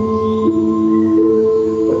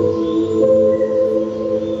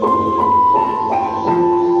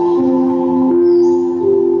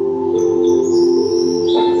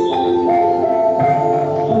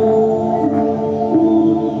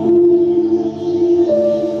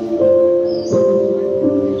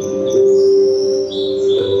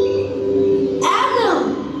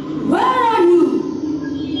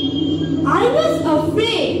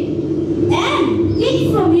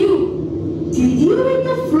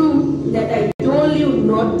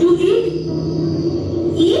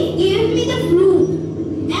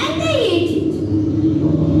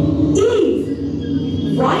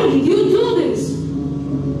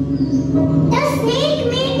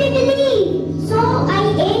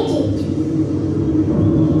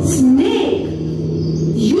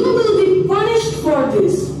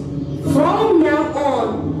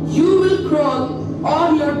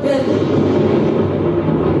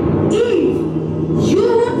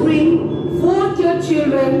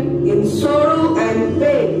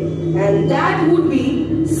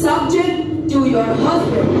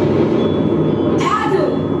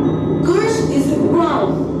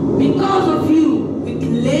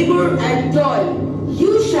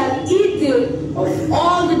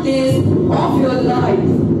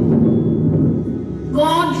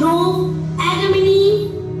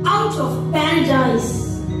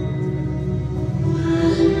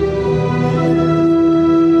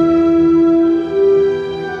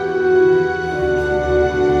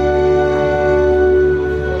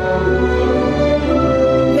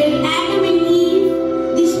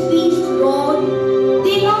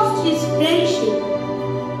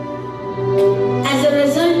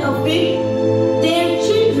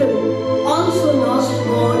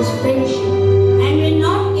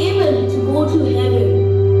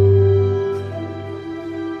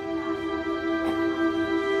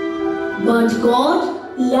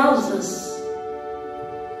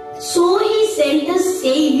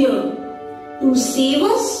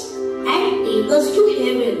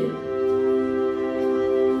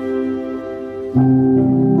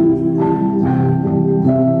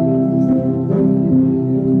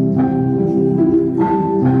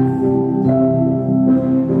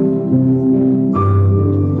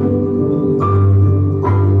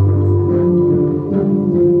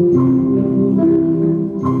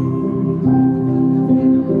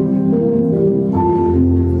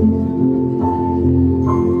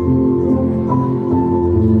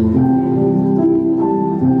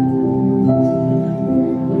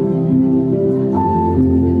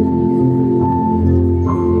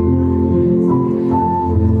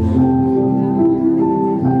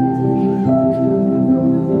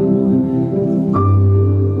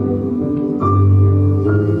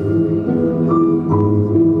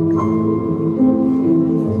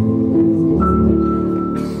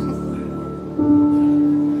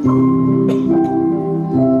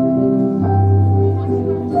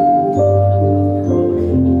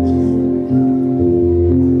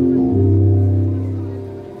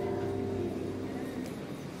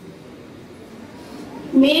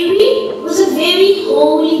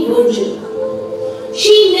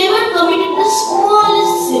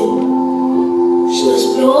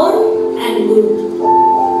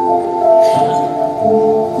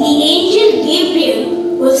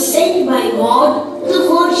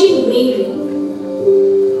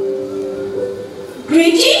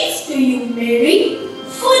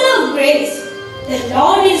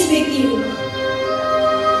 with you.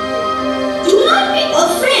 Do not be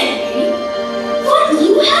afraid, Mary, for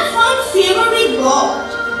you have found favor with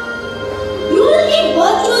God. You will give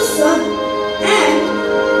birth to a son, and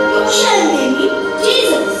you shall name him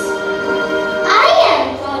Jesus. I am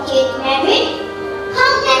not yet married.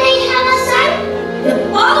 How can I have a son? The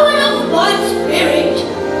power of God's Spirit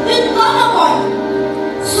will come upon you.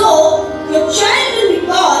 So, your child will be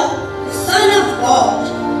called the Son of God.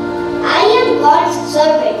 I am God's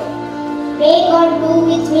servant. May God do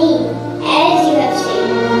with me as you have said.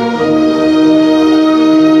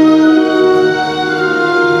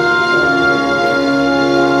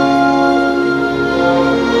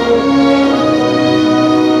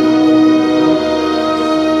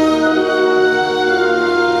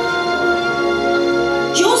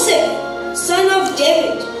 Joseph, son of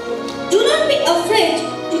David, do not be afraid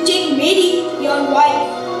to take Mary, your wife,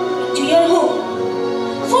 into your home.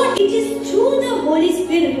 For it is through the Holy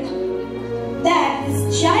Spirit that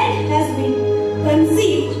this child has been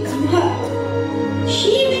conceived in her.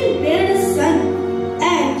 She will bear a son,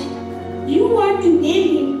 and you are to name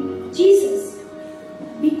him Jesus,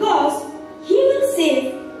 because he will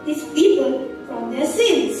save his people from their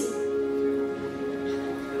sins.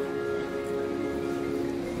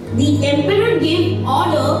 The emperor gave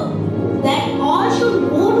order that all should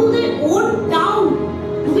go to their own town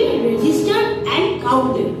to be registered and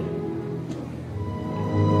counted.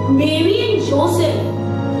 Mary and Joseph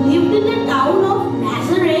lived in the town of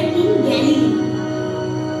Nazareth in Galilee.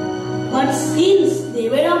 But since they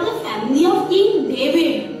were of the family of King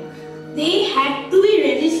David, they had to be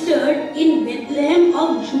registered in Bethlehem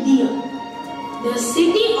of Judea, the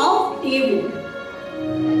city of David.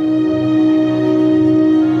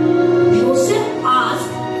 Joseph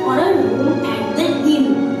asked for a room at the inn.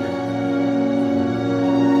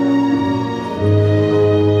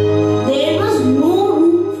 There was no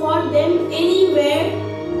room for them anywhere.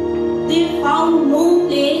 They found no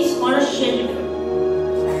place for a shelter.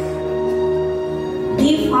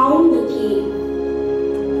 They found the cave.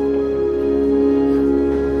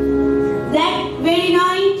 That very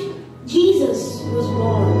night, Jesus was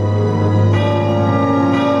born.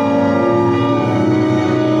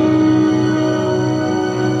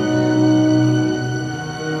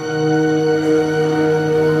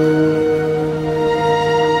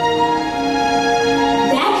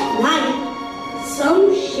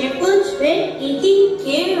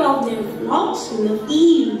 In the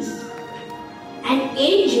fields, an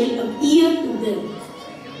angel appeared to them.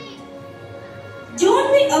 Don't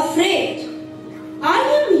be afraid. I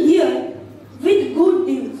am here with good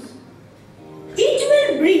news. It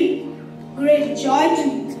will bring great joy to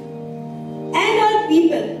you and all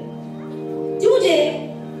people. Today,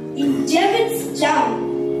 in David's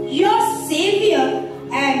town, your Savior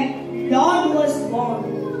and Lord was born.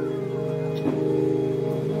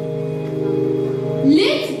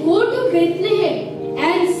 Let's go to Bethlehem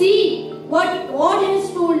and see what God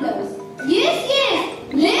has told us. Yes,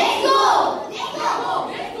 let's go! Let's go!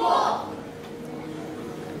 Let's go!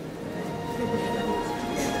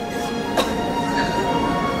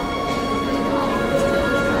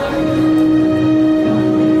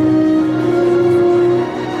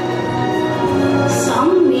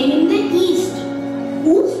 Some men in the east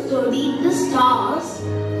who studied the stars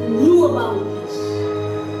knew about this.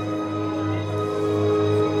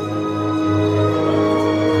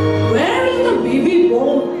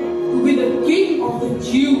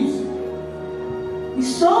 Jews. We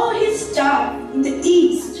saw his star in the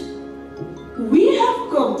east. We have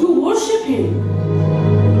come to worship him.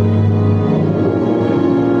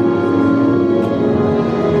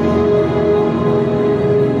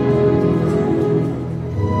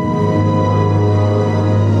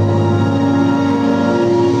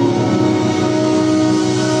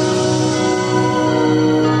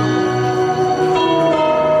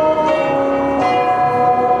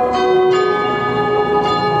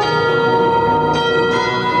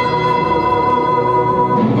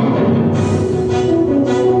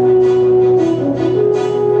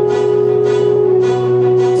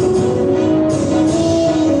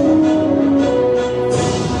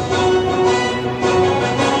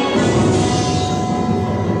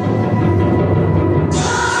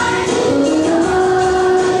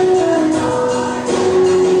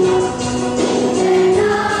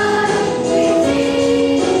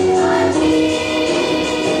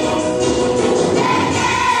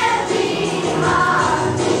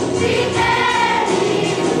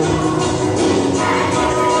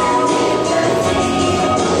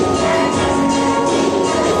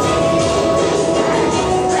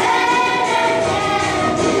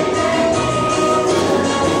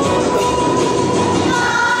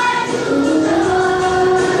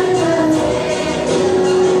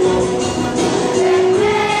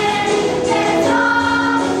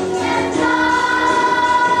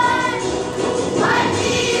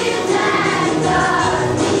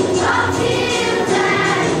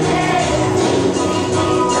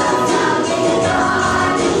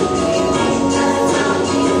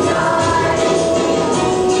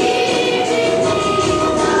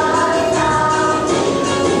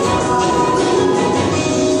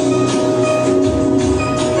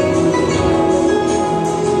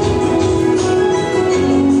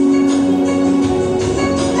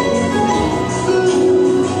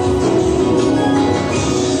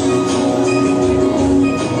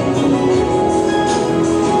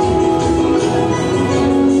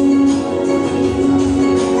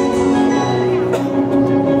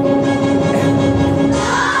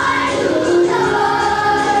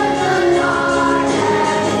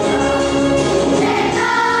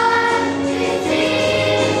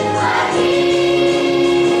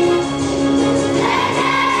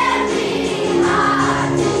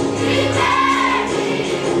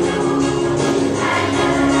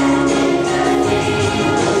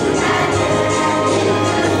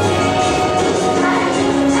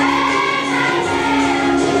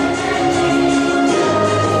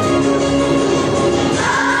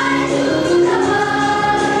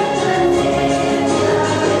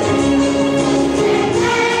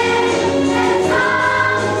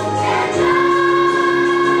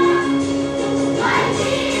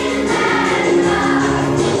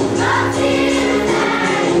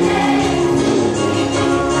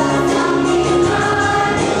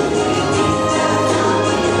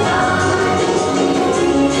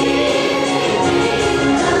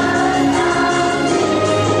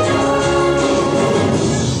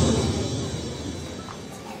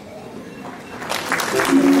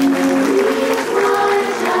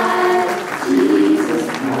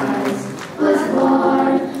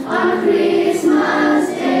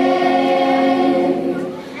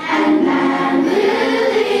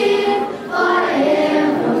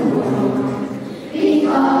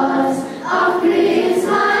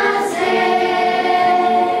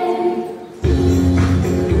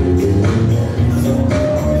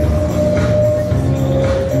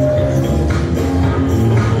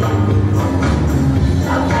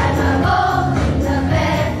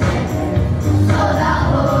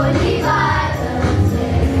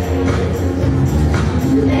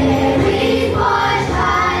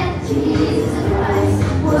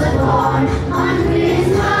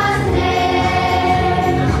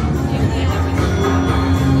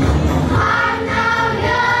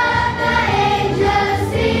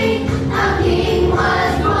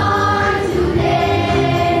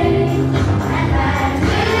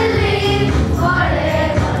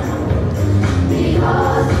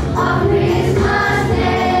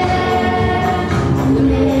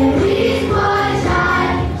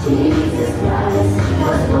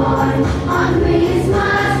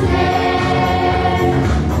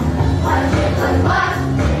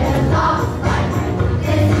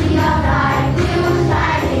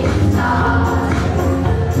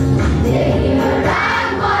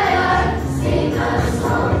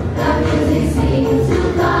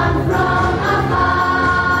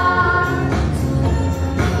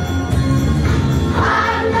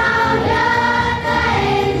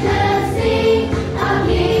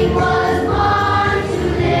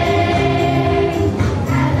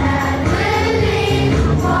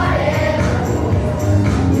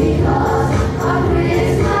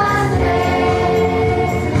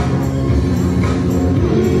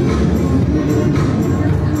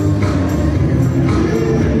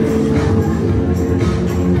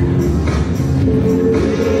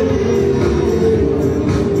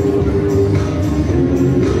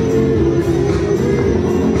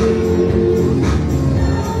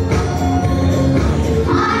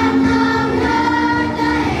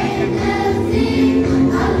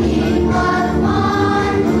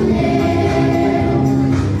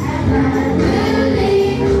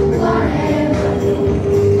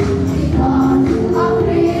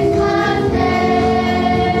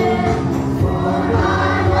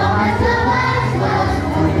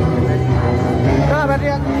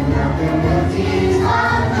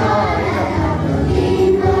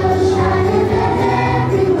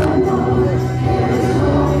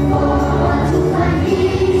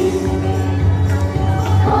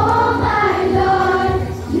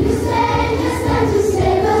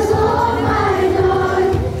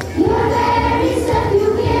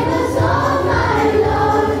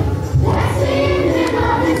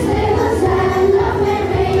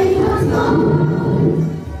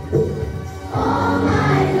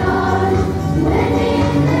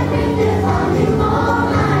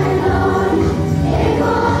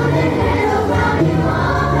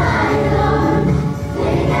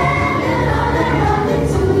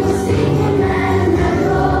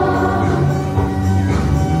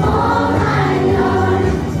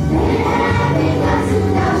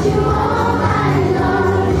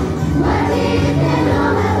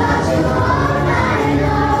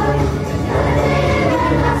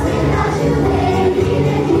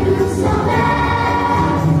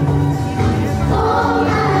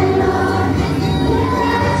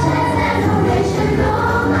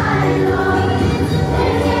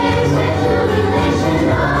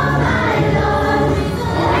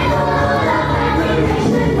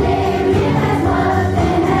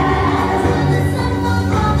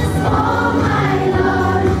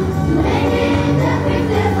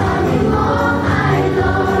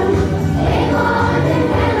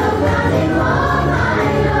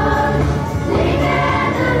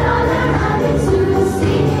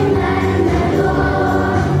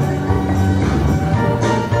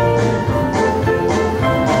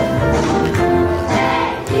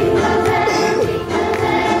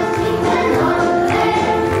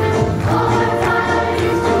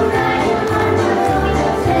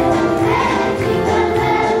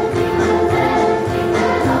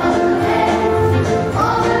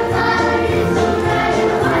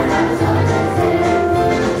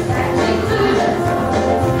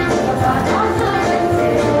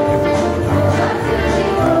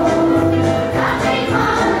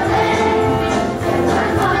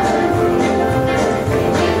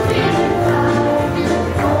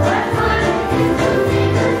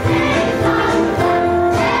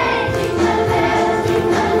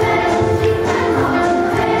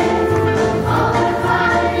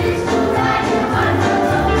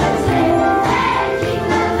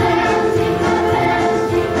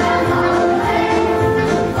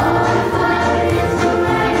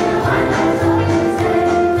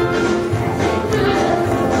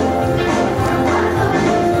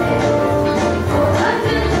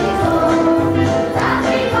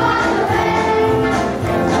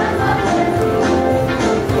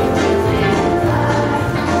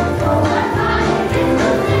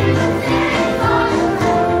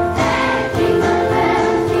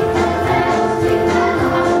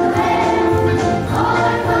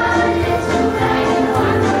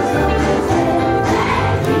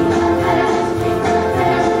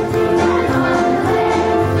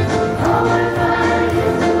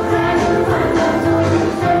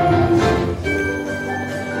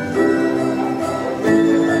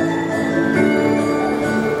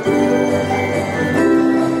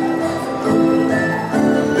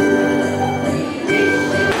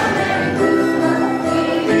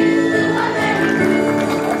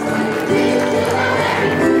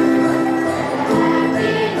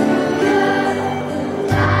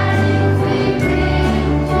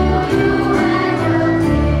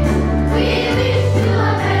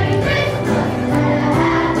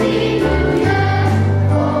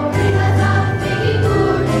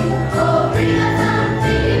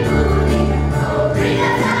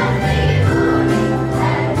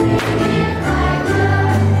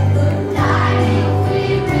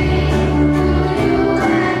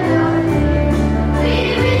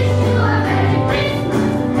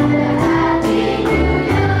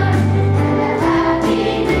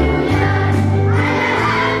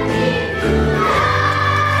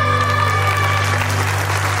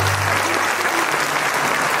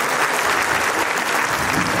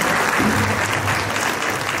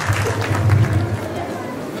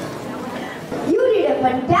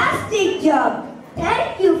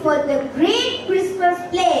 for the great Christmas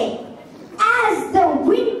play. As the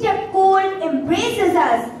winter cold embraces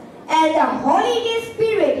us and the holiday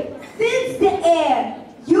spirit fills the air,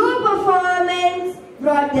 your performance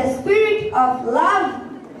brought the spirit of love,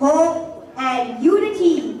 hope, and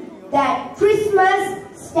unity that Christmas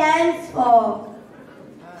stands for.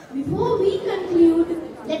 Before we conclude,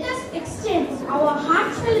 let us extend our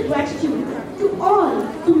heartfelt gratitude to all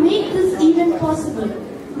who make this event possible.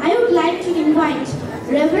 I would like to invite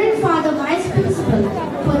Reverend Father Vice Principal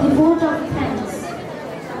for the vote of thanks.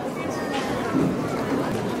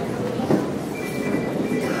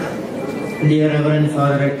 Dear Reverend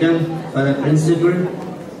Father Rector, Father Principal,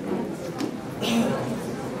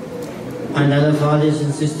 and other fathers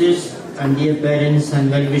and sisters, and dear parents and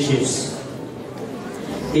well-wishers.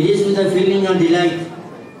 It is with a feeling of delight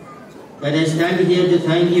that I stand here to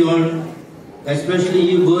thank you all, especially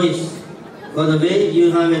you boys, for the way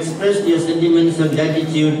you have expressed your sentiments of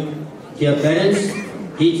gratitude to your parents,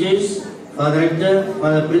 teachers, Father Rector,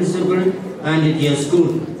 Father Principal, and to your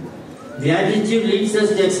school. Gratitude leads us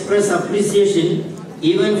to express appreciation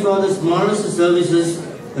even for the smallest services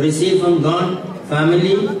received from God,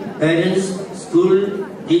 family, parents, school,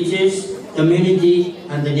 teachers, community,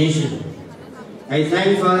 and the nation. I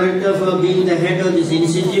thank Father Rector for being the head of this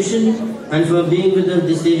institution and for being with us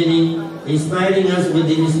this evening, inspiring us with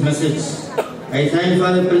his message. I thank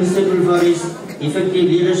Father Principal for his effective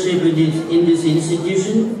leadership in this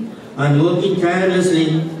institution and working tirelessly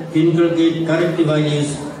to inculcate correct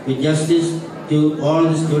values with justice to all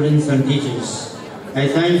the students and teachers. I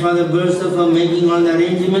thank Father Bursa for making all the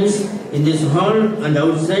arrangements in this hall and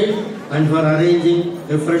outside and for arranging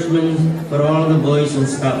refreshments for all the boys and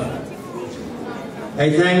staff. I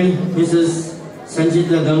thank Mrs.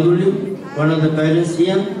 Sanchita Ganguly, one of the parents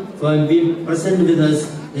here, for being present with us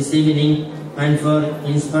this evening and for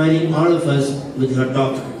inspiring all of us with her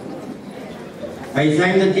talk. I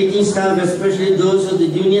thank the teaching staff, especially those of the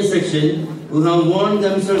junior section who have worn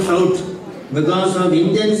themselves out because of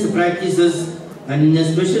intense practices, and in a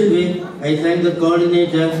special way, I thank the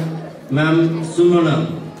coordinator, Ma'am Sumona,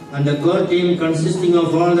 and the core team consisting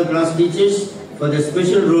of all the class teachers for the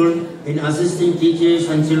special role in assisting teachers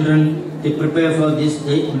and children to prepare for this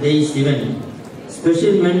day's event.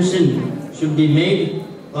 Special mention should be made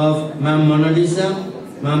of Ma'am Mona Lisa,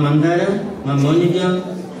 Ma'am Andara, Ma'am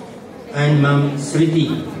Monica, and Ma'am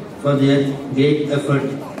Sriti for their great effort.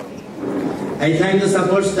 I thank the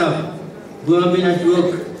support staff who have been at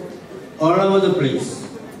work all over the place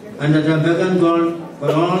and at a beck and call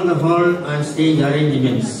for all the hall and stage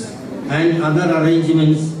arrangements and other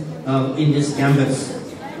arrangements in this campus.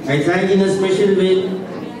 I thank in a special way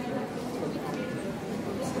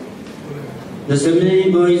the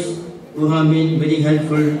seminary boys who have been very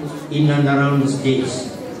helpful in and around the stage.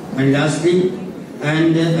 And lastly,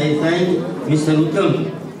 I thank Mr.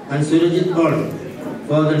 Uttam and Surajit Paul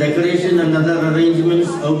for the decoration and other arrangements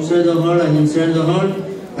outside the hall and inside the hall,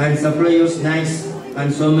 and supply of snacks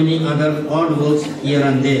and so many other odd works here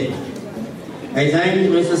and there. I thank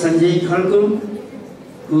Mr. Sanjay Khalkum,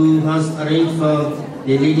 who has arranged for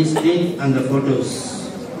the LED screen and the photos.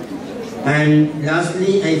 And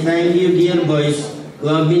lastly, I thank you, dear boys, who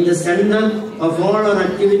have been the center of all our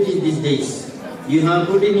activities these days. You have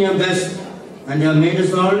put in your best and have made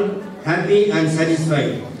us all happy and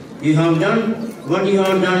satisfied. You have done what you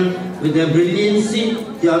have done with the brilliancy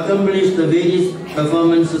to accomplish the various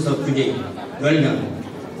performances of today. Well done.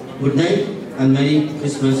 Good night and Merry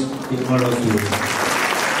Christmas to all of you.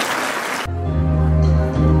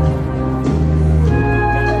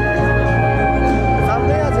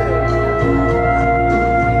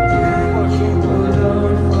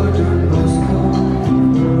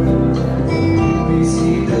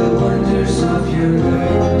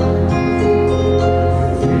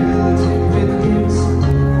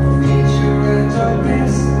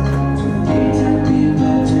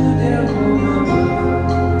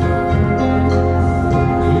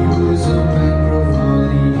 He was a man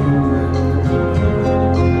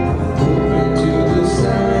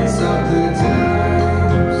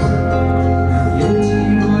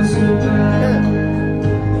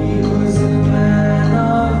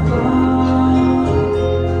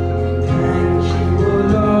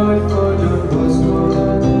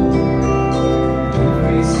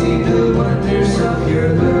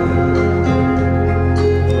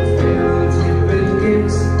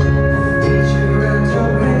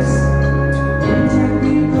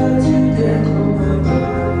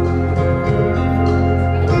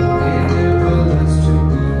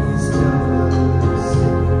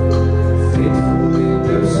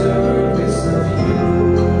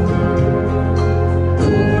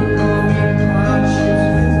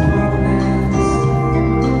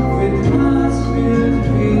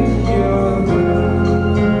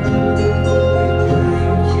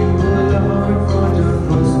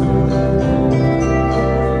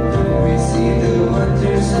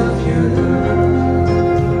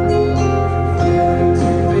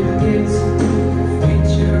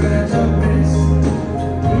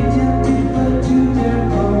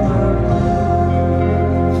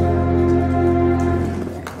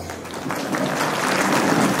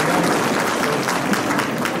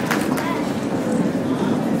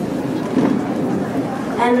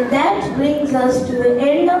brings us to the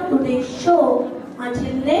end of today's show.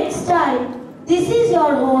 Until next time, this is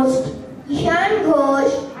your host, Ishan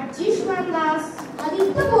Ghosh, Ajish Mandas,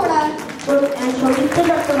 Aditya Bodar, and Shobita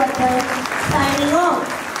Dr. signing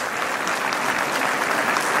off.